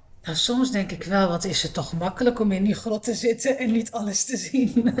 Nou, soms denk ik wel, wat is het toch makkelijk om in die grot te zitten en niet alles te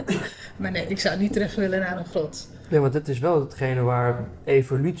zien. Maar nee, ik zou niet terug willen naar een grot. Ja, want het is wel hetgene waar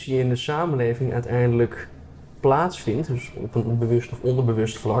evolutie in de samenleving uiteindelijk plaatsvindt. Dus op een bewust of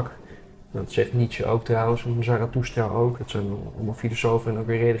onderbewust vlak. Dat zegt Nietzsche ook trouwens, en Zarathustra ook. Dat zijn allemaal filosofen en ook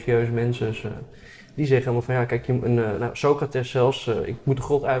weer religieuze mensen. Dus, die zeggen allemaal van, kijk, Socrates zelfs, ik moet de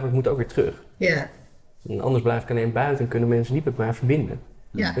grot uit, maar ik moet ook weer terug. Ja. En anders blijf ik alleen buiten en kunnen mensen niet met mij verbinden.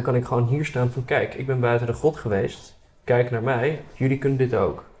 Ja. Dan kan ik gewoon hier staan van, kijk, ik ben buiten de grot geweest. Kijk naar mij, jullie kunnen dit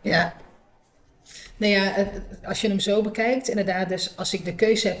ook. Ja. Nou ja, als je hem zo bekijkt, inderdaad, dus als ik de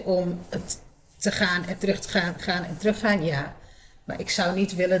keuze heb om te gaan en terug te gaan en teruggaan, ja. Maar ik zou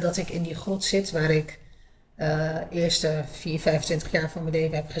niet willen dat ik in die grot zit waar ik eerste 25 jaar van mijn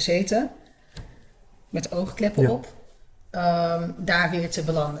leven heb gezeten. Met oogkleppen op. Daar weer te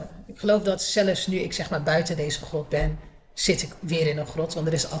belanden. Ik geloof dat zelfs nu ik zeg maar buiten deze grot ben, zit ik weer in een grot. Want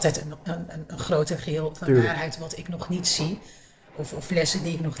er is altijd een groter geheel van waarheid wat ik nog niet zie. Of lessen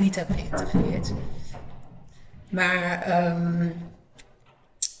die ik nog niet heb geïntegreerd. Maar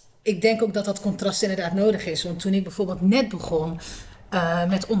ik denk ook dat dat contrast inderdaad nodig is. Want toen ik bijvoorbeeld net begon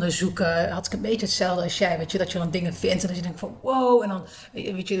met onderzoeken, had ik een beetje hetzelfde als jij. Weet je, dat je dan dingen vindt en dat je denkt van wow. En dan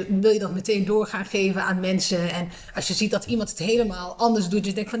wil je dat meteen door gaan geven aan mensen. En als je ziet dat iemand het helemaal anders doet,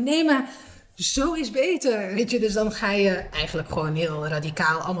 je denkt van nee, maar zo is beter. Weet je, dus dan ga je eigenlijk gewoon heel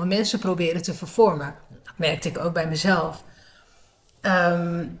radicaal allemaal mensen proberen te vervormen. Dat merkte ik ook bij mezelf.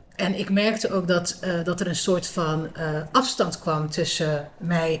 En ik merkte ook dat er een soort van afstand kwam tussen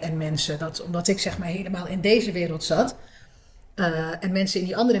mij en mensen. Omdat ik zeg maar helemaal in deze wereld zat, en mensen in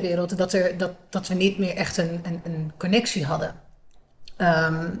die andere wereld, dat we niet meer echt een connectie hadden.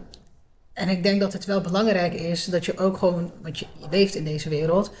 En ik denk dat het wel belangrijk is dat je ook gewoon, want je leeft in deze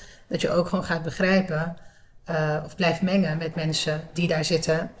wereld, dat je ook gewoon gaat begrijpen of blijft mengen met mensen die daar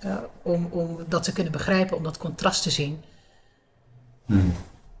zitten, om dat te kunnen begrijpen, om dat contrast te zien.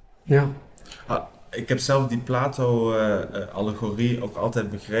 Ja. Ik heb zelf die Plato-allegorie ook altijd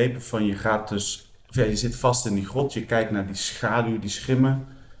begrepen van je zit vast in die grot, je kijkt naar die schaduw, die schimmen,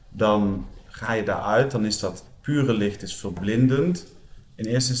 dan ga je daaruit, dan is dat pure licht is verblindend in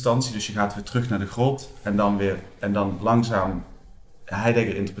eerste instantie, dus je gaat weer terug naar de grot en dan langzaam,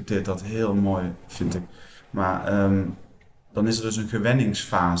 Heidegger interpreteert dat heel mooi, vind ik, maar dan is er dus een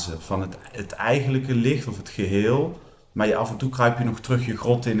gewenningsfase van het eigenlijke licht of het geheel. Maar af en toe kruip je nog terug je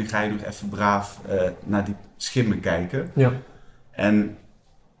grot in en ga je nog even braaf naar die schimmen kijken. Ja. En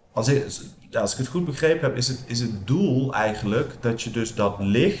als ik het goed begrepen heb, is het doel eigenlijk dat je dus dat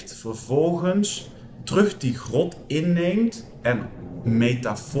licht vervolgens terug die grot inneemt en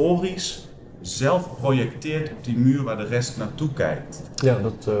metaforisch zelf projecteert op die muur waar de rest naartoe kijkt. Ja,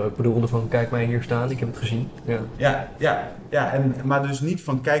 dat bedoelde van kijk mij hier staan, ik heb het gezien. Ja, maar dus niet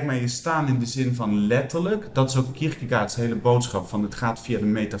van kijk mij hier staan in de zin van letterlijk. Dat is ook Kierkegaard's hele boodschap van het gaat via de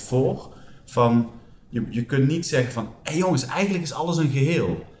metafoor. Van je kunt niet zeggen van hé jongens, eigenlijk is alles een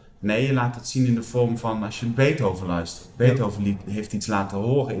geheel. Nee, je laat het zien in de vorm van als je Beethoven luistert. Beethoven heeft iets laten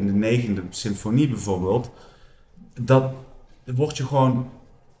horen in de 9e symfonie bijvoorbeeld. Dat wordt je gewoon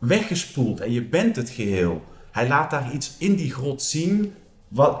weggespoeld en je bent het geheel. Hij laat daar iets in die grot zien.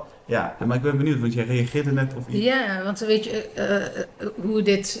 Ja, maar ik ben benieuwd, want jij reageerde net of iets. Ja, want weet je, hoe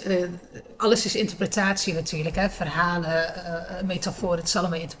dit... alles is interpretatie natuurlijk, hè? Verhalen, metaforen, het is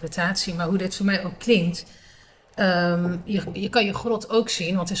allemaal interpretatie. Maar hoe dit voor mij ook klinkt... je kan je grot ook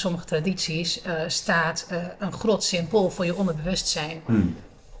zien, want in sommige tradities staat een grot symbool voor je onderbewustzijn.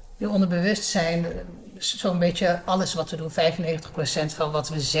 Je onderbewustzijn, zo'n beetje alles wat we doen, 95% van wat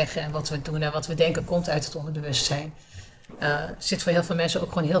we zeggen en wat we doen en wat we denken komt uit het onderbewustzijn. Zit voor heel veel mensen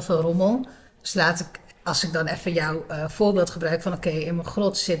ook gewoon heel veel rommel. Dus als ik dan even jouw voorbeeld gebruik van in mijn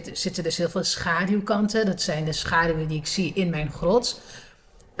grot zitten dus heel veel schaduwkanten. Dat zijn de schaduwen die ik zie in mijn grot.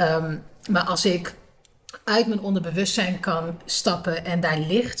 Maar als ik uit mijn onderbewustzijn kan stappen en daar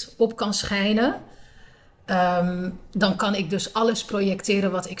licht op kan schijnen, dan kan ik dus alles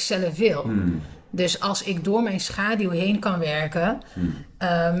projecteren wat ik zelf wil. Dus als ik door mijn schaduw heen kan werken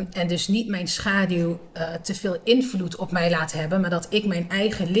en dus niet mijn schaduw te veel invloed op mij laat hebben, maar dat ik mijn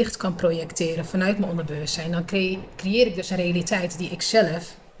eigen licht kan projecteren vanuit mijn onderbewustzijn, dan creëer ik dus een realiteit die ik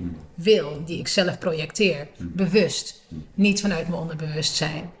zelf wil, die ik zelf projecteer, bewust, niet vanuit mijn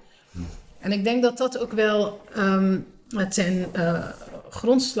onderbewustzijn. En ik denk dat dat ook wel ten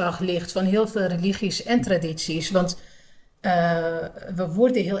grondslag ligt van heel veel religies en tradities. Want we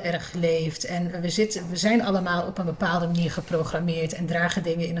worden heel erg geleefd en we zijn allemaal op een bepaalde manier geprogrammeerd en dragen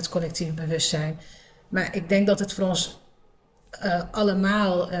dingen in het collectieve bewustzijn. Maar ik denk dat het voor ons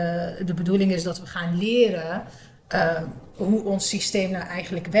allemaal de bedoeling is dat we gaan leren hoe ons systeem nou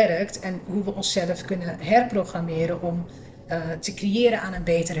eigenlijk werkt en hoe we onszelf kunnen herprogrammeren om te creëren aan een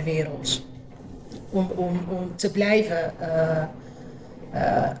betere wereld. Om te blijven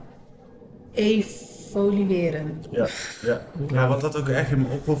evolueren. Ja, wat dat ook echt in me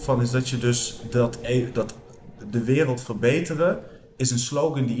oproept van is dat je dus dat de wereld verbeteren is een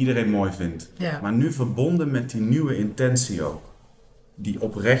slogan die iedereen mooi vindt. Ja. Maar nu verbonden met die nieuwe intentie ook. Die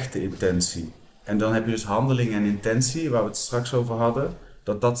oprechte intentie. En dan heb je dus handeling en intentie, waar we het straks over hadden,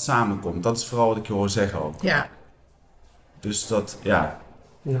 dat samenkomt. Dat is vooral wat ik je hoor zeggen ook. Ja. Dus dat, ja.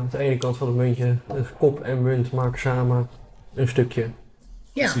 Nou, aan de ene kant van het muntje, kop en munt maken samen een stukje.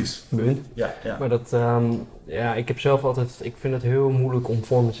 Ja. Precies. Munt. Ja. Maar dat, ik heb zelf altijd, ik vind het heel moeilijk om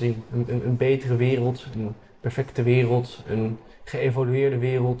vorm te zien. Een betere wereld, een perfecte wereld, een geëvolueerde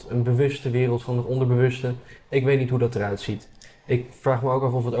wereld, een bewuste wereld van het onderbewuste. Ik weet niet hoe dat eruit ziet. Ik vraag me ook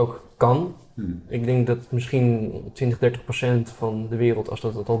af of het ook kan. Ik denk dat misschien 20-30% van de wereld, als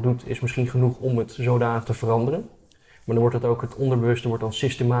dat al doet, is misschien genoeg om het zodanig te veranderen. Maar dan wordt het ook, het onderbewuste wordt dan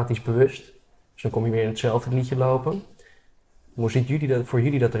systematisch bewust. Dus dan kom je weer in hetzelfde liedje lopen. Hoe ziet voor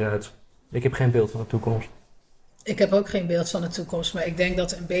jullie dat eruit? Ik heb geen beeld van de toekomst. Ik heb ook geen beeld van de toekomst, maar ik denk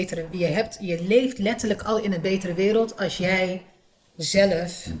dat je leeft letterlijk al in een betere wereld als jij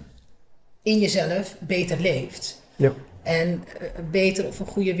zelf, in jezelf, beter leeft. Ja. En beter of een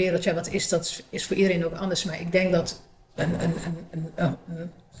goede wereld, ja, wat is dat? Is voor iedereen ook anders. Maar ik denk dat een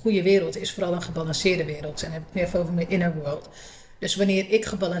goede wereld is vooral een gebalanceerde wereld. En dan heb ik het meer even over mijn inner world. Dus wanneer ik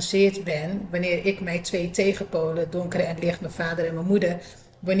gebalanceerd ben, wanneer ik mijn twee tegenpolen, donker en licht, mijn vader en mijn moeder,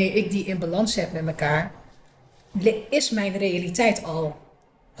 wanneer ik die in balans heb met elkaar, is mijn realiteit al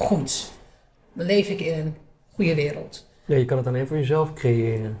goed. Dan leef ik in een goede wereld. Ja, je kan het alleen voor jezelf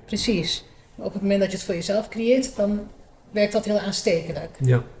creëren. Precies. Maar op het moment dat je het voor jezelf creëert, dan werkt dat heel aanstekelijk.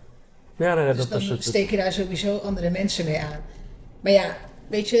 Ja. Ja, nee, Dus dat dan is het. steek je daar sowieso andere mensen mee aan. Maar ja,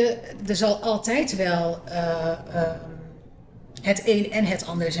 weet je, er zal altijd wel het een en het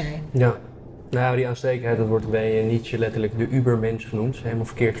ander zijn. Ja. Nou, die aanstekelijkheid, dat wordt bij Nietzsche letterlijk de ubermens genoemd. Helemaal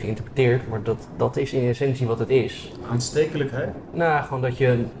verkeerd geïnterpreteerd, maar dat is in essentie wat het is. Aanstekelijkheid? Nou, gewoon dat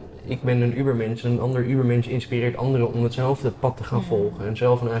ik ben een ubermens en een ander ubermens inspireert anderen om hetzelfde pad te gaan volgen en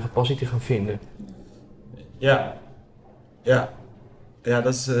zelf een eigen passie te gaan vinden. Ja. Ja,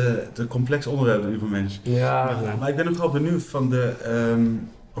 dat is een complex onderwerp, de ubermens. Ja, maar ik ben nog wel benieuwd van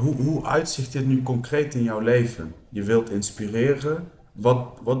hoe uitzicht dit nu concreet in jouw leven? Je wilt inspireren.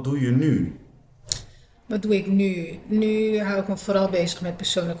 Wat doe je nu? Wat doe ik nu? Nu hou ik me vooral bezig met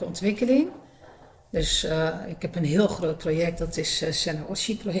persoonlijke ontwikkeling. Dus ik heb een heel groot project, dat is Sanae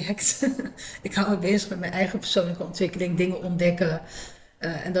Orchi project. Ik hou me bezig met mijn eigen persoonlijke ontwikkeling, dingen ontdekken.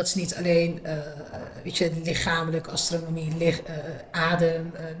 En dat is niet alleen lichamelijk, astronomie,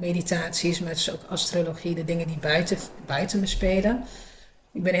 adem, meditaties, maar het is ook astrologie, de dingen die buiten me spelen.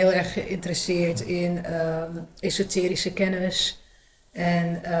 Ik ben heel erg geïnteresseerd in esoterische kennis.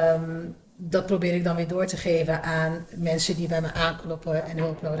 En dat probeer ik dan weer door te geven aan mensen die bij me aankloppen en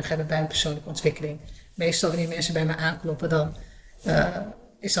hulp nodig hebben bij een persoonlijke ontwikkeling. Meestal wanneer mensen bij me aankloppen, dan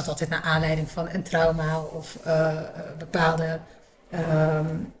is dat altijd naar aanleiding van een trauma of bepaalde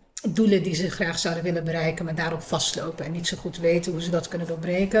doelen die ze graag zouden willen bereiken, maar daarop vastlopen en niet zo goed weten hoe ze dat kunnen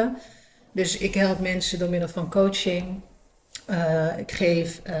doorbreken. Dus ik help mensen door middel van coaching. Ik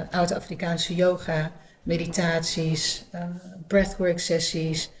geef oude Afrikaanse yoga, meditaties, breathwork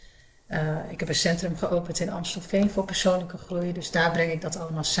sessies. Ik heb een centrum geopend in Amstelveen voor persoonlijke groei, dus daar breng ik dat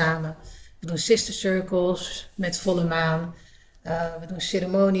allemaal samen. We doen sister circles met volle maan. We doen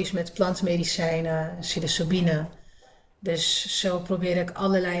ceremonies met plantmedicijnen, psilocybine. Dus zo probeer ik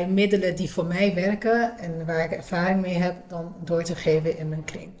allerlei middelen die voor mij werken en waar ik ervaring mee heb, dan door te geven in mijn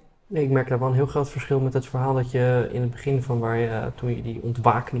kring. Nee, ik merk daar wel een heel groot verschil met het verhaal dat je in het begin van toen je die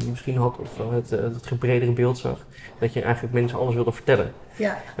ontwakening misschien had of het bredere beeld zag, dat je eigenlijk mensen alles wilde vertellen.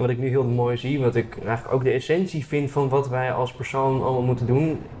 Ja. En wat ik nu heel mooi zie, wat ik eigenlijk ook de essentie vind van wat wij als persoon allemaal moeten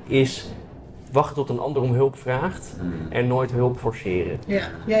doen, is wachten tot een ander om hulp vraagt en nooit hulp forceren.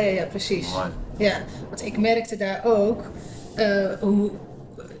 Ja, precies. Ja, want ik merkte daar ook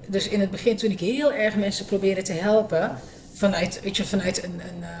dus in het begin toen ik heel erg mensen probeerde te helpen,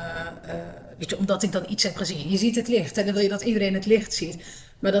 omdat ik dan iets heb gezien. Je ziet het licht en dan wil je dat iedereen het licht ziet.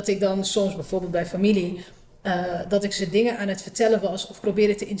 Maar dat ik dan soms bijvoorbeeld bij familie, dat ik ze dingen aan het vertellen was of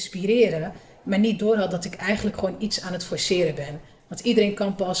probeerde te inspireren, maar niet doorhad dat ik eigenlijk gewoon iets aan het forceren ben. Want iedereen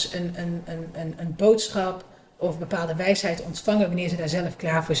kan pas een boodschap of bepaalde wijsheid ontvangen wanneer ze daar zelf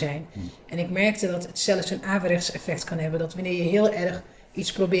klaar voor zijn. En ik merkte dat het zelfs een averechts effect kan hebben. Dat wanneer je heel erg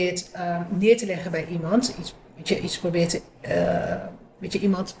iets probeert neer te leggen bij iemand,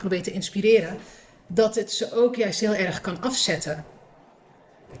 iemand probeert te inspireren, dat het ze ook juist heel erg kan afzetten.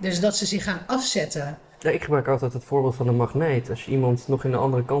 Dus dat ze zich gaan afzetten. Ja, ik gebruik altijd het voorbeeld van een magneet. Als je iemand nog in de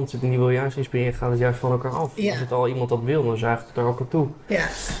andere kant zit en die wil juist inspireren, gaat het juist van elkaar af. Ja. Als het al iemand dat wil, dan zuigt het er ook naartoe. Ja.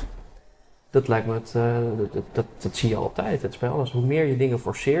 Dat lijkt me, dat zie je altijd. Het is bij alles. Hoe meer je dingen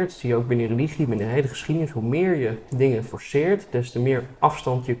forceert, zie je ook binnen religie, binnen de hele geschiedenis, hoe meer je dingen forceert, des te meer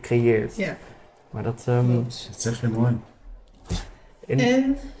afstand je creëert. Ja. Maar dat zeg je mooi.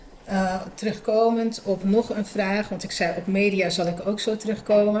 En terugkomend op nog een vraag, want ik zei op media zal ik ook zo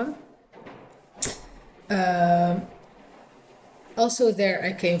terugkomen. Also there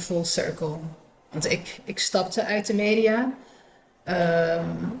I came full circle. Want ik stapte uit de media.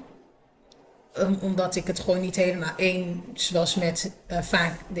 Omdat ik het gewoon niet helemaal eens was met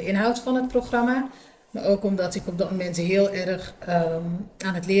vaak de inhoud van het programma. Maar ook omdat ik op dat moment heel erg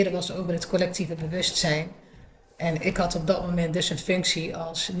aan het leren was over het collectieve bewustzijn. En ik had op dat moment dus een functie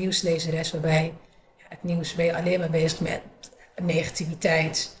als nieuwslezeres waarbij het nieuws ben je alleen maar bezig met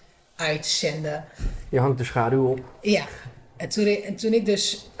negativiteit uitzenden. Je hangt de schaduw op. Ja, en toen ik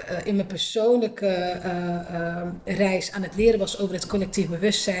dus in mijn persoonlijke reis aan het leren was over het collectief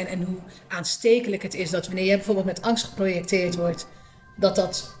bewustzijn en hoe aanstekelijk het is dat wanneer je bijvoorbeeld met angst geprojecteerd wordt,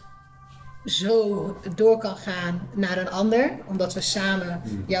 dat zo door kan gaan naar een ander, omdat we samen,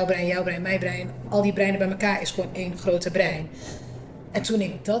 jouw brein, mijn brein, al die breinen bij elkaar is gewoon één grote brein. En toen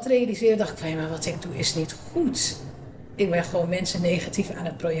ik dat realiseerde, dacht ik van ja, maar wat ik doe is niet goed. Ik ben gewoon mensen negatief aan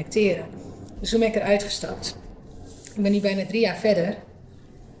het projecteren. Dus toen ben ik eruit gestapt. Ik ben nu bijna 3 jaar verder.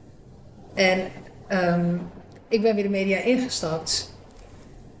 En ik ben weer de media ingestapt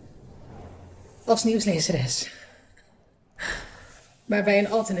als nieuwslezeres. Maar bij een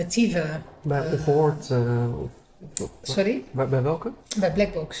alternatieve... Bij ongehoord... sorry? Bij welke? Bij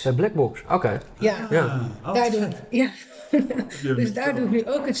Blackbox. Bij Blackbox, oké. Ja. Dus daar doe ik nu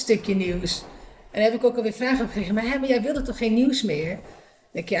ook een stukje nieuws. En daar heb ik ook alweer vragen op gekregen. Maar jij wilde toch geen nieuws meer? Dan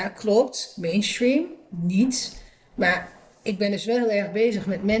denk ik, ja, klopt. Mainstream, niet. Maar ik ben dus wel heel erg bezig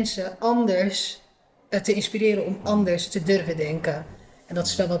met mensen anders te inspireren om anders te durven denken. En dat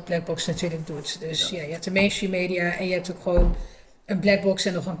is wel wat Blackbox natuurlijk doet. Dus ja, je hebt de mainstream media en je hebt ook gewoon een Blackbox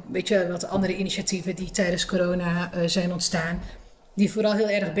en nog een beetje wat andere initiatieven die tijdens corona zijn ontstaan. Die vooral heel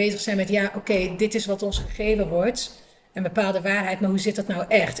erg bezig zijn met, oké, dit is wat ons gegeven wordt. Een bepaalde waarheid, maar hoe zit dat nou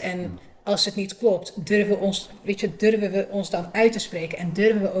echt? En als het niet klopt, durven we ons dan uit te spreken en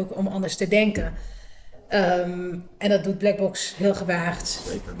durven we ook om anders te denken. En dat doet Blackbox heel gewaagd.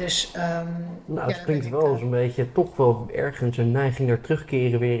 Zeker. Dus, het klinkt wel eens een beetje toch wel ergens een neiging naar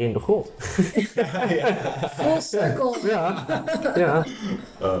terugkeren weer in de grot. Full circle. Ja.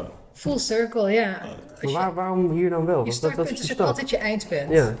 Full circle, ja. Maar waarom hier dan wel? Je startpunt is altijd je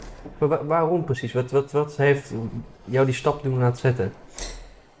eindpunt. Ja, maar waarom precies? Wat heeft jou die stap doen laten zetten?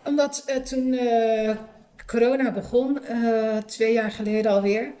 Omdat toen corona begon, 2 jaar geleden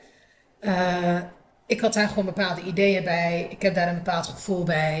alweer, ik had daar gewoon bepaalde ideeën bij. Ik heb daar een bepaald gevoel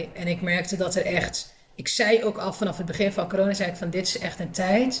bij. En ik merkte dat er echt... Ik zei ook al vanaf het begin van corona, zei ik van dit is echt een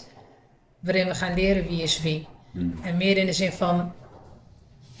tijd waarin we gaan leren wie is wie. En meer in de zin van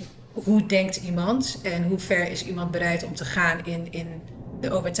hoe denkt iemand en hoe ver is iemand bereid om te gaan in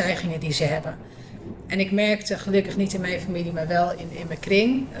de overtuigingen die ze hebben. En ik merkte, gelukkig niet in mijn familie, maar wel in mijn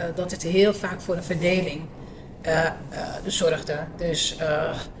kring, dat het heel vaak voor een verdeling zorgde. Dus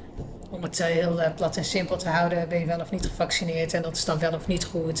om het heel plat en simpel te houden, ben je wel of niet gevaccineerd en dat is dan wel of niet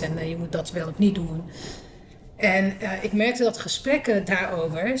goed en je moet dat wel of niet doen. En ik merkte dat gesprekken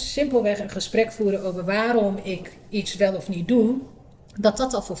daarover, simpelweg een gesprek voeren over waarom ik iets wel of niet doe,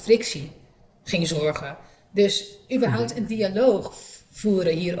 dat al voor frictie ging zorgen. Dus überhaupt een dialoog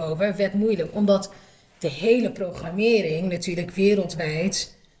voeren hierover werd moeilijk, omdat de hele programmering natuurlijk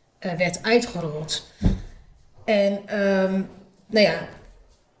wereldwijd werd uitgerold. En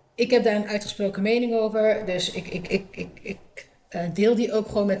ik heb daar een uitgesproken mening over, dus ik deel die ook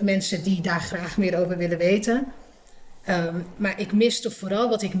gewoon met mensen die daar graag meer over willen weten. Maar ik miste vooral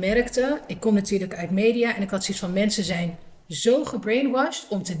wat ik merkte. Ik kom natuurlijk uit media en ik had zoiets van mensen zijn zo gebrainwashed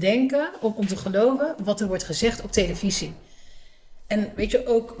om te denken, om te geloven wat er wordt gezegd op televisie. En weet je,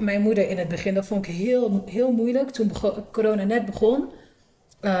 ook mijn moeder in het begin, dat vond ik heel, heel moeilijk toen corona net begon.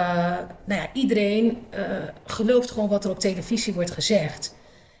 Iedereen gelooft gewoon wat er op televisie wordt gezegd.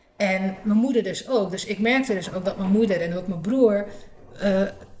 En mijn moeder dus ook. Dus ik merkte dus ook dat mijn moeder en ook mijn broer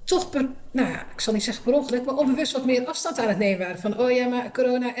toch, ik zal niet zeggen per ongeluk, maar onbewust wat meer afstand aan het nemen waren. Van, maar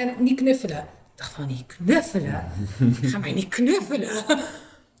corona en niet knuffelen. Ik dacht van, niet knuffelen? Ga mij niet knuffelen.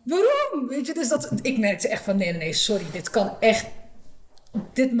 Waarom? Weet je, dus ik merkte echt van, nee, sorry,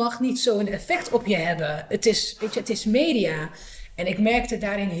 dit mag niet zo'n effect op je hebben. Het is media. En ik merkte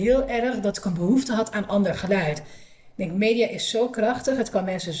daarin heel erg dat ik een behoefte had aan ander geluid. Ik denk, media is zo krachtig, het kan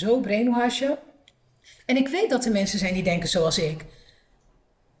mensen zo brainwashen. En ik weet dat er mensen zijn die denken zoals ik.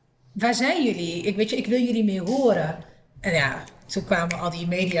 Waar zijn jullie? Ik wil jullie meer horen. En ja, toen kwamen al die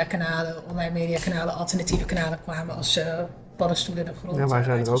mediakanalen, online mediakanalen, alternatieve kanalen kwamen als paddenstoelen de grond. Ja, wij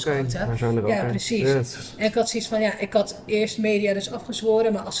zijn er ook een. Ja, precies. Yes. En ik had zoiets van, ik had eerst media dus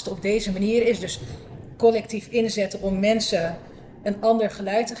afgezworen, maar als het op deze manier is, dus collectief inzetten om mensen een ander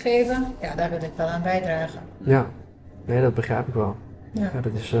geluid te geven, ja, daar wil ik wel aan bijdragen. Ja, nee, dat begrijp ik wel. Ja,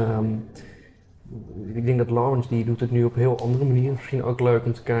 dat is... ik denk dat Lawrence die doet het nu op een heel andere manier. Misschien ook leuk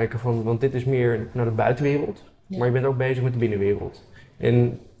om te kijken van, want dit is meer naar de buitenwereld, maar je bent ook bezig met de binnenwereld.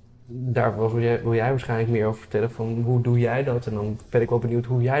 En daar wil jij waarschijnlijk meer over vertellen van hoe doe jij dat? En dan ben ik wel benieuwd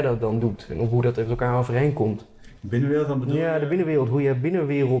hoe jij dat dan doet en hoe dat met elkaar overeenkomt. Binnenwereld dan bedoel je? Ja, de binnenwereld. Hoe je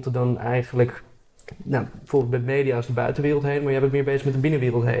binnenwereld dan eigenlijk... Nou, bijvoorbeeld met media is de buitenwereld heen, maar jij bent meer bezig met de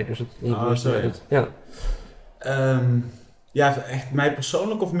binnenwereld heen. Dus ja, echt mij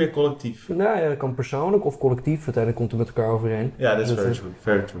persoonlijk of meer collectief? Nou ja, dat kan persoonlijk of collectief. Uiteindelijk komt het met elkaar overeen. Ja, dat is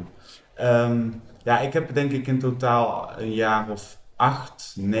very true. Ik heb denk ik in totaal een jaar of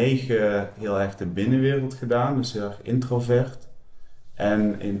 8, 9 heel erg de binnenwereld gedaan. Dus heel erg introvert.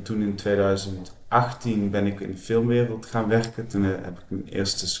 En toen in 2018 ben ik in de filmwereld gaan werken. Toen heb ik mijn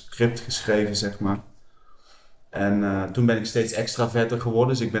eerste script geschreven, zeg maar. En toen ben ik steeds extraverter geworden.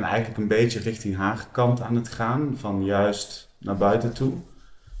 Dus ik ben eigenlijk een beetje richting haar kant aan het gaan. Van juist naar buiten toe.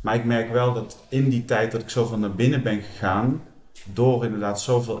 Maar ik merk wel dat in die tijd dat ik zoveel naar binnen ben gegaan, door inderdaad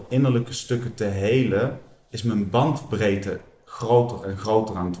zoveel innerlijke stukken te helen, is mijn bandbreedte groter en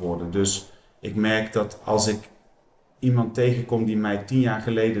groter aan het worden. Dus ik merk dat als ik iemand tegenkom die mij 10 jaar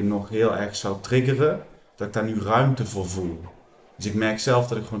geleden nog heel erg zou triggeren, dat ik daar nu ruimte voor voel. Dus ik merk zelf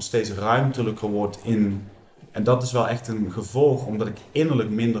dat ik gewoon steeds ruimtelijker word in. En dat is wel echt een gevolg, omdat ik innerlijk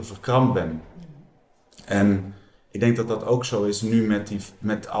minder verkrampt ben. En ik denk dat dat ook zo is nu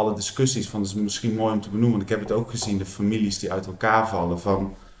met alle discussies. Van, dat is misschien mooi om te benoemen, want ik heb het ook gezien, de families die uit elkaar vallen.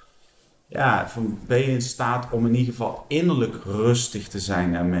 Van ben je in staat om in ieder geval innerlijk rustig te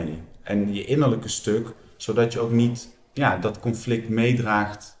zijn ermee. En je innerlijke stuk, zodat je ook niet dat conflict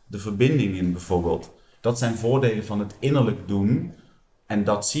meedraagt de verbinding in bijvoorbeeld. Dat zijn voordelen van het innerlijk doen. En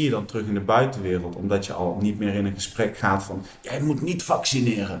dat zie je dan terug in de buitenwereld. Omdat je al niet meer in een gesprek gaat van, jij moet niet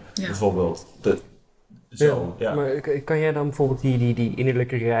vaccineren, bijvoorbeeld. Maar kan jij dan bijvoorbeeld die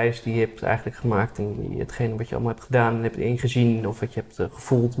innerlijke reis die je hebt eigenlijk gemaakt en hetgene wat je allemaal hebt gedaan en hebt ingezien of wat je hebt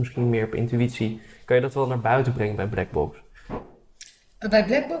gevoeld, misschien meer op intuïtie, kan je dat wel naar buiten brengen bij Blackbox? Bij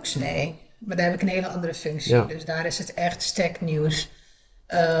Blackbox? Nee, maar daar heb ik een hele andere functie. Ja. Dus daar is het echt stacknieuws.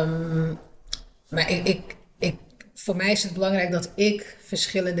 Maar voor mij is het belangrijk dat ik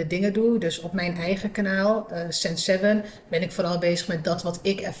verschillende dingen doe. Dus op mijn eigen kanaal, Sense7, ben ik vooral bezig met dat wat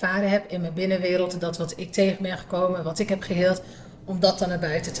ik ervaren heb in mijn binnenwereld. Dat wat ik tegen ben gekomen, wat ik heb geheeld, om dat dan naar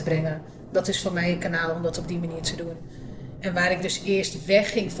buiten te brengen. Dat is voor mij een kanaal om dat op die manier te doen. En waar ik dus eerst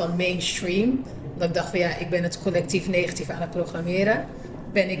wegging van mainstream, omdat ik dacht van ik ben het collectief negatief aan het programmeren,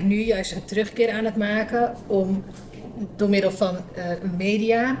 ben ik nu juist een terugkeer aan het maken om door middel van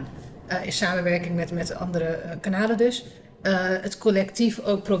media, in samenwerking met andere kanalen dus, het collectief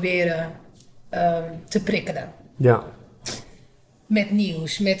ook proberen te prikkelen. Ja. Met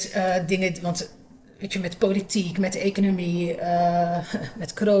nieuws, met dingen, want weet je, met politiek, met economie,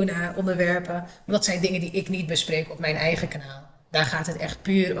 met corona-onderwerpen. Maar dat zijn dingen die ik niet bespreek op mijn eigen kanaal. Daar gaat het echt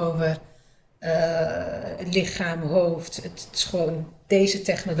puur over lichaam, hoofd. Het is gewoon deze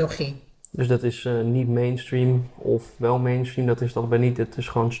technologie. Dus dat is niet mainstream of wel mainstream, dat is dat bij niet, het is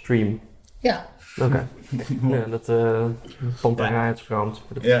gewoon stream. Ja. Oké. Ja, dat pamperaarskrant.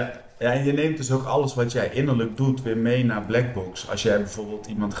 Ja, en je neemt dus ook alles wat jij innerlijk doet weer mee naar Blackbox. Als jij bijvoorbeeld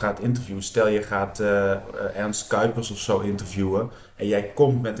iemand gaat interviewen, stel je gaat Ernst Kuipers of zo interviewen en jij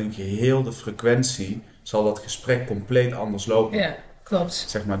komt met een geheelde frequentie, zal dat gesprek compleet anders lopen. Ja, klopt.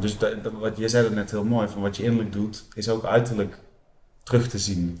 Zeg maar, dus wat je zei het net heel mooi, van wat je innerlijk doet, is ook uiterlijk terug te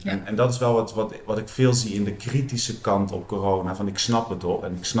zien. Ja. En dat is wel wat ik veel zie in de kritische kant op corona. Van ik snap het hoor.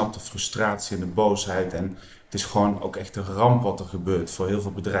 En ik snap de frustratie en de boosheid. En het is gewoon ook echt een ramp wat er gebeurt. Voor heel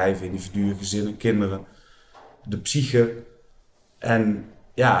veel bedrijven, individuen, gezinnen, kinderen. De psyche. En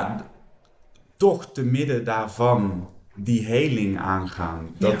toch te midden daarvan die heling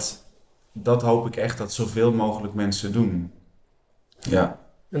aangaan. Dat hoop ik echt dat zoveel mogelijk mensen doen. Ja.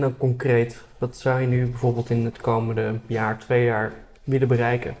 En dan concreet, wat zou je nu bijvoorbeeld in het komende jaar, 2 jaar willen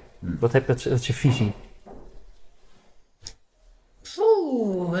bereiken? Dat is je visie?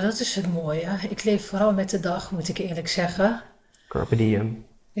 Oeh, dat is het mooie. Ik leef vooral met de dag, moet ik eerlijk zeggen. Carpe diem.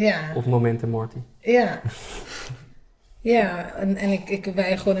 Ja. Of momento morti. Ja. Ja, en ik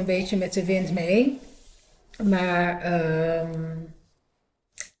wij gewoon een beetje met de wind mee. Maar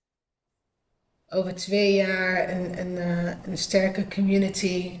over 2 jaar een sterke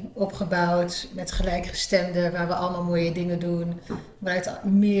community opgebouwd met gelijkgestemden, waar we allemaal mooie dingen doen, waaruit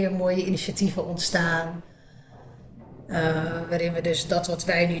meer mooie initiatieven ontstaan. Waarin we dus dat wat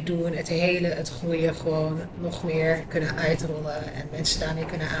wij nu doen, het groeien gewoon nog meer kunnen uitrollen en mensen daarmee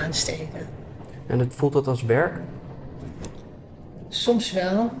kunnen aansteken. En voelt dat als werk? Soms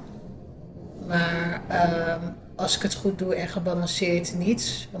wel, maar als ik het goed doe en gebalanceerd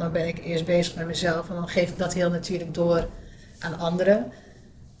niet, want dan ben ik eerst bezig met mezelf en dan geef ik dat heel natuurlijk door aan anderen.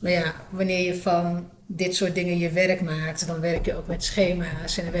 Maar ja, wanneer je van dit soort dingen je werk maakt, dan werk je ook met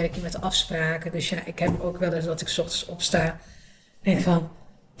schema's en dan werk je met afspraken. Dus ja, ik heb ook wel eens dat ik 's ochtends opsta en denk van,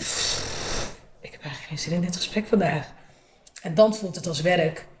 ik heb eigenlijk geen zin in dit gesprek vandaag. En dan voelt het als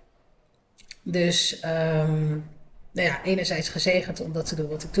werk. Dus enerzijds gezegend om dat te doen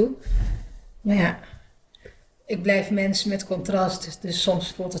wat ik doe. Maar ja, ik blijf mens met contrast, dus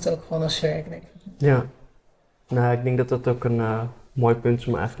soms voelt het ook gewoon als werk, denk ik. Ja, nou ik denk dat dat ook een mooi punt is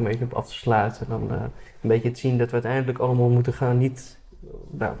om eigenlijk een beetje op af te sluiten. En dan een beetje het zien dat we uiteindelijk allemaal moeten gaan, niet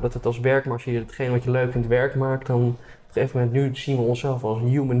dat het als werk, maar als je hetgeen wat je leuk vindt werk maakt, dan op een gegeven moment nu zien we onszelf als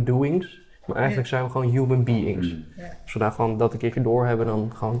human doings. Maar eigenlijk zijn we gewoon human beings. Ja. Als we daar gewoon dat een keertje door hebben,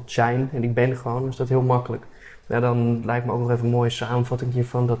 dan gewoon zijn en ik ben gewoon, is dat heel makkelijk. Ja, dan lijkt me ook nog even een mooie samenvatting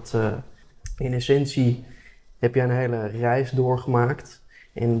hiervan dat in essentie heb je een hele reis doorgemaakt.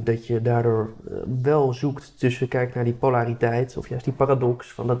 En dat je daardoor wel zoekt tussen, kijk naar die polariteit of juist die paradox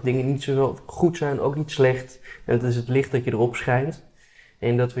van dat dingen niet zo goed zijn, ook niet slecht. En het is het licht dat je erop schijnt.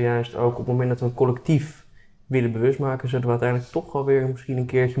 En dat we juist ook op het moment dat we een collectief willen bewustmaken, zodat we uiteindelijk toch alweer misschien een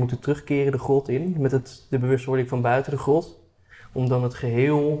keertje moeten terugkeren de grot in, met de bewustwording van buiten de grot. Om dan het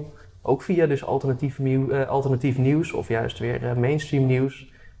geheel, ook via dus alternatief nieuws of juist weer mainstream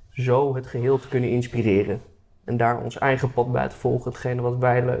nieuws, zo het geheel te kunnen inspireren. En daar ons eigen pad bij te volgen, hetgene wat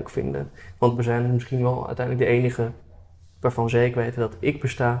wij leuk vinden. Want we zijn misschien wel uiteindelijk de enige waarvan zeker weten dat ik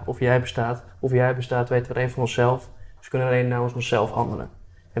besta, of jij bestaat, weten we alleen van onszelf. Dus we kunnen alleen namens onszelf handelen.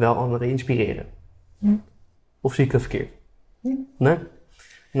 En wel anderen inspireren. Of zie ik dat verkeerd? Nee?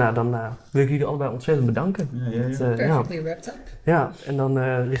 Nou, dan wil ik jullie allebei ontzettend bedanken. Perfectly wrapped up. Ja, en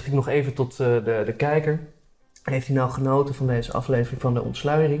dan richt ik nog even tot de kijker. Heeft hij nou genoten van deze aflevering van de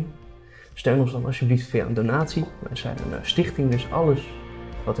Ontsluiering? Steun ons dan alsjeblieft via een donatie. Wij zijn een stichting, dus alles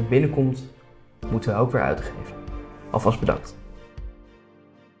wat er binnenkomt, moeten we ook weer uitgeven. Alvast bedankt.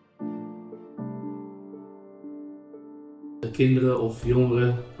 Kinderen of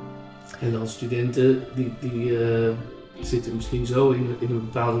jongeren en dan studenten, die zitten misschien zo in een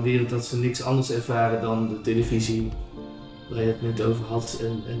bepaalde wereld dat ze niks anders ervaren dan de televisie waar je het net over had.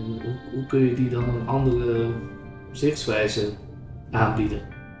 En hoe kun je die dan een andere zichtswijze aanbieden?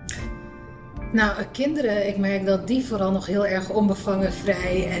 Nou, kinderen, ik merk dat die vooral nog heel erg onbevangen,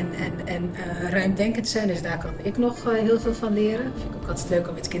 vrij en ruimdenkend zijn. Dus daar kan ik nog heel veel van leren. Vind ik ook altijd leuk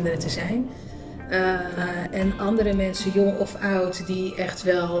om met kinderen te zijn. En andere mensen, jong of oud, die echt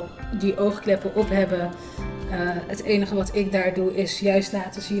wel die oogkleppen op hebben. Het enige wat ik daar doe is juist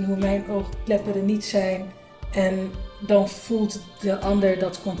laten zien hoe mijn oogkleppen er niet zijn. En dan voelt de ander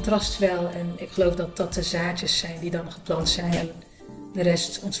dat contrast wel. En ik geloof dat dat de zaadjes zijn die dan geplant zijn. En de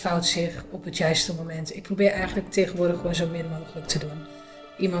rest ontvouwt zich op het juiste moment. Ik probeer eigenlijk tegenwoordig gewoon zo min mogelijk te doen.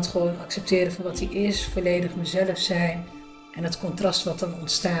 Iemand gewoon accepteren voor wat hij is, volledig mezelf zijn. En het contrast wat dan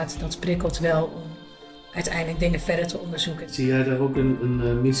ontstaat, dat prikkelt wel om uiteindelijk dingen verder te onderzoeken. Zie jij daar ook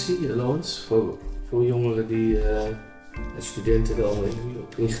een missie, Lawrence, voor jongeren die studenten wel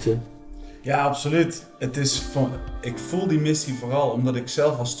oprichten? Ja, absoluut. Ik voel die missie vooral omdat ik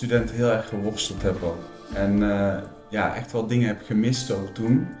zelf als student heel erg geworsteld heb ook. En echt wel dingen heb gemist ook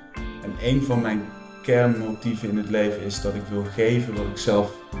toen. En een van mijn kernmotieven in het leven is dat ik wil geven wat ik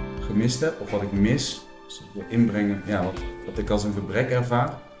zelf gemist heb of wat ik mis. Dus ik wil inbrengen wat ik als een gebrek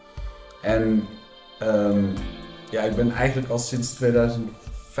ervaar. En ik ben eigenlijk al sinds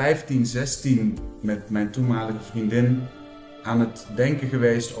 2015, 16 met mijn toenmalige vriendin aan het denken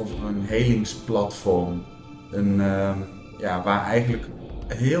geweest over een helingsplatform. Waar eigenlijk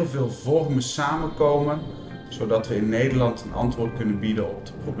heel veel vormen samenkomen, zodat we in Nederland een antwoord kunnen bieden op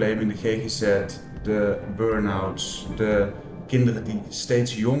de problemen in de GGZ, de burn-outs, de kinderen die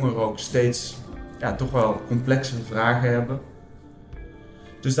steeds jonger ook steeds toch wel complexere vragen hebben.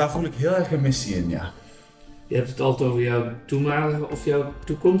 Dus daar voel ik heel erg een missie in, ja. Je hebt het altijd over jouw toenmalige of jouw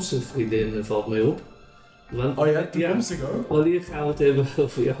toekomstige vriendin, valt mij op. Toekomstig ook? Wanneer gaan we het hebben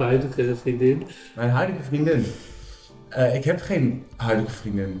over jouw huidige vriendin? Mijn huidige vriendin? Ik heb geen huidige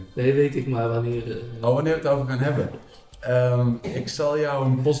vriendin. Nee, weet ik maar wanneer. Wanneer we het over gaan hebben. Ik zal jou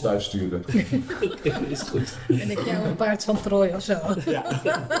een postduif sturen. Is goed. En ik jou een paard van Troje of zo. Ja.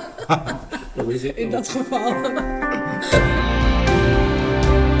 Dat is het. In dat geval.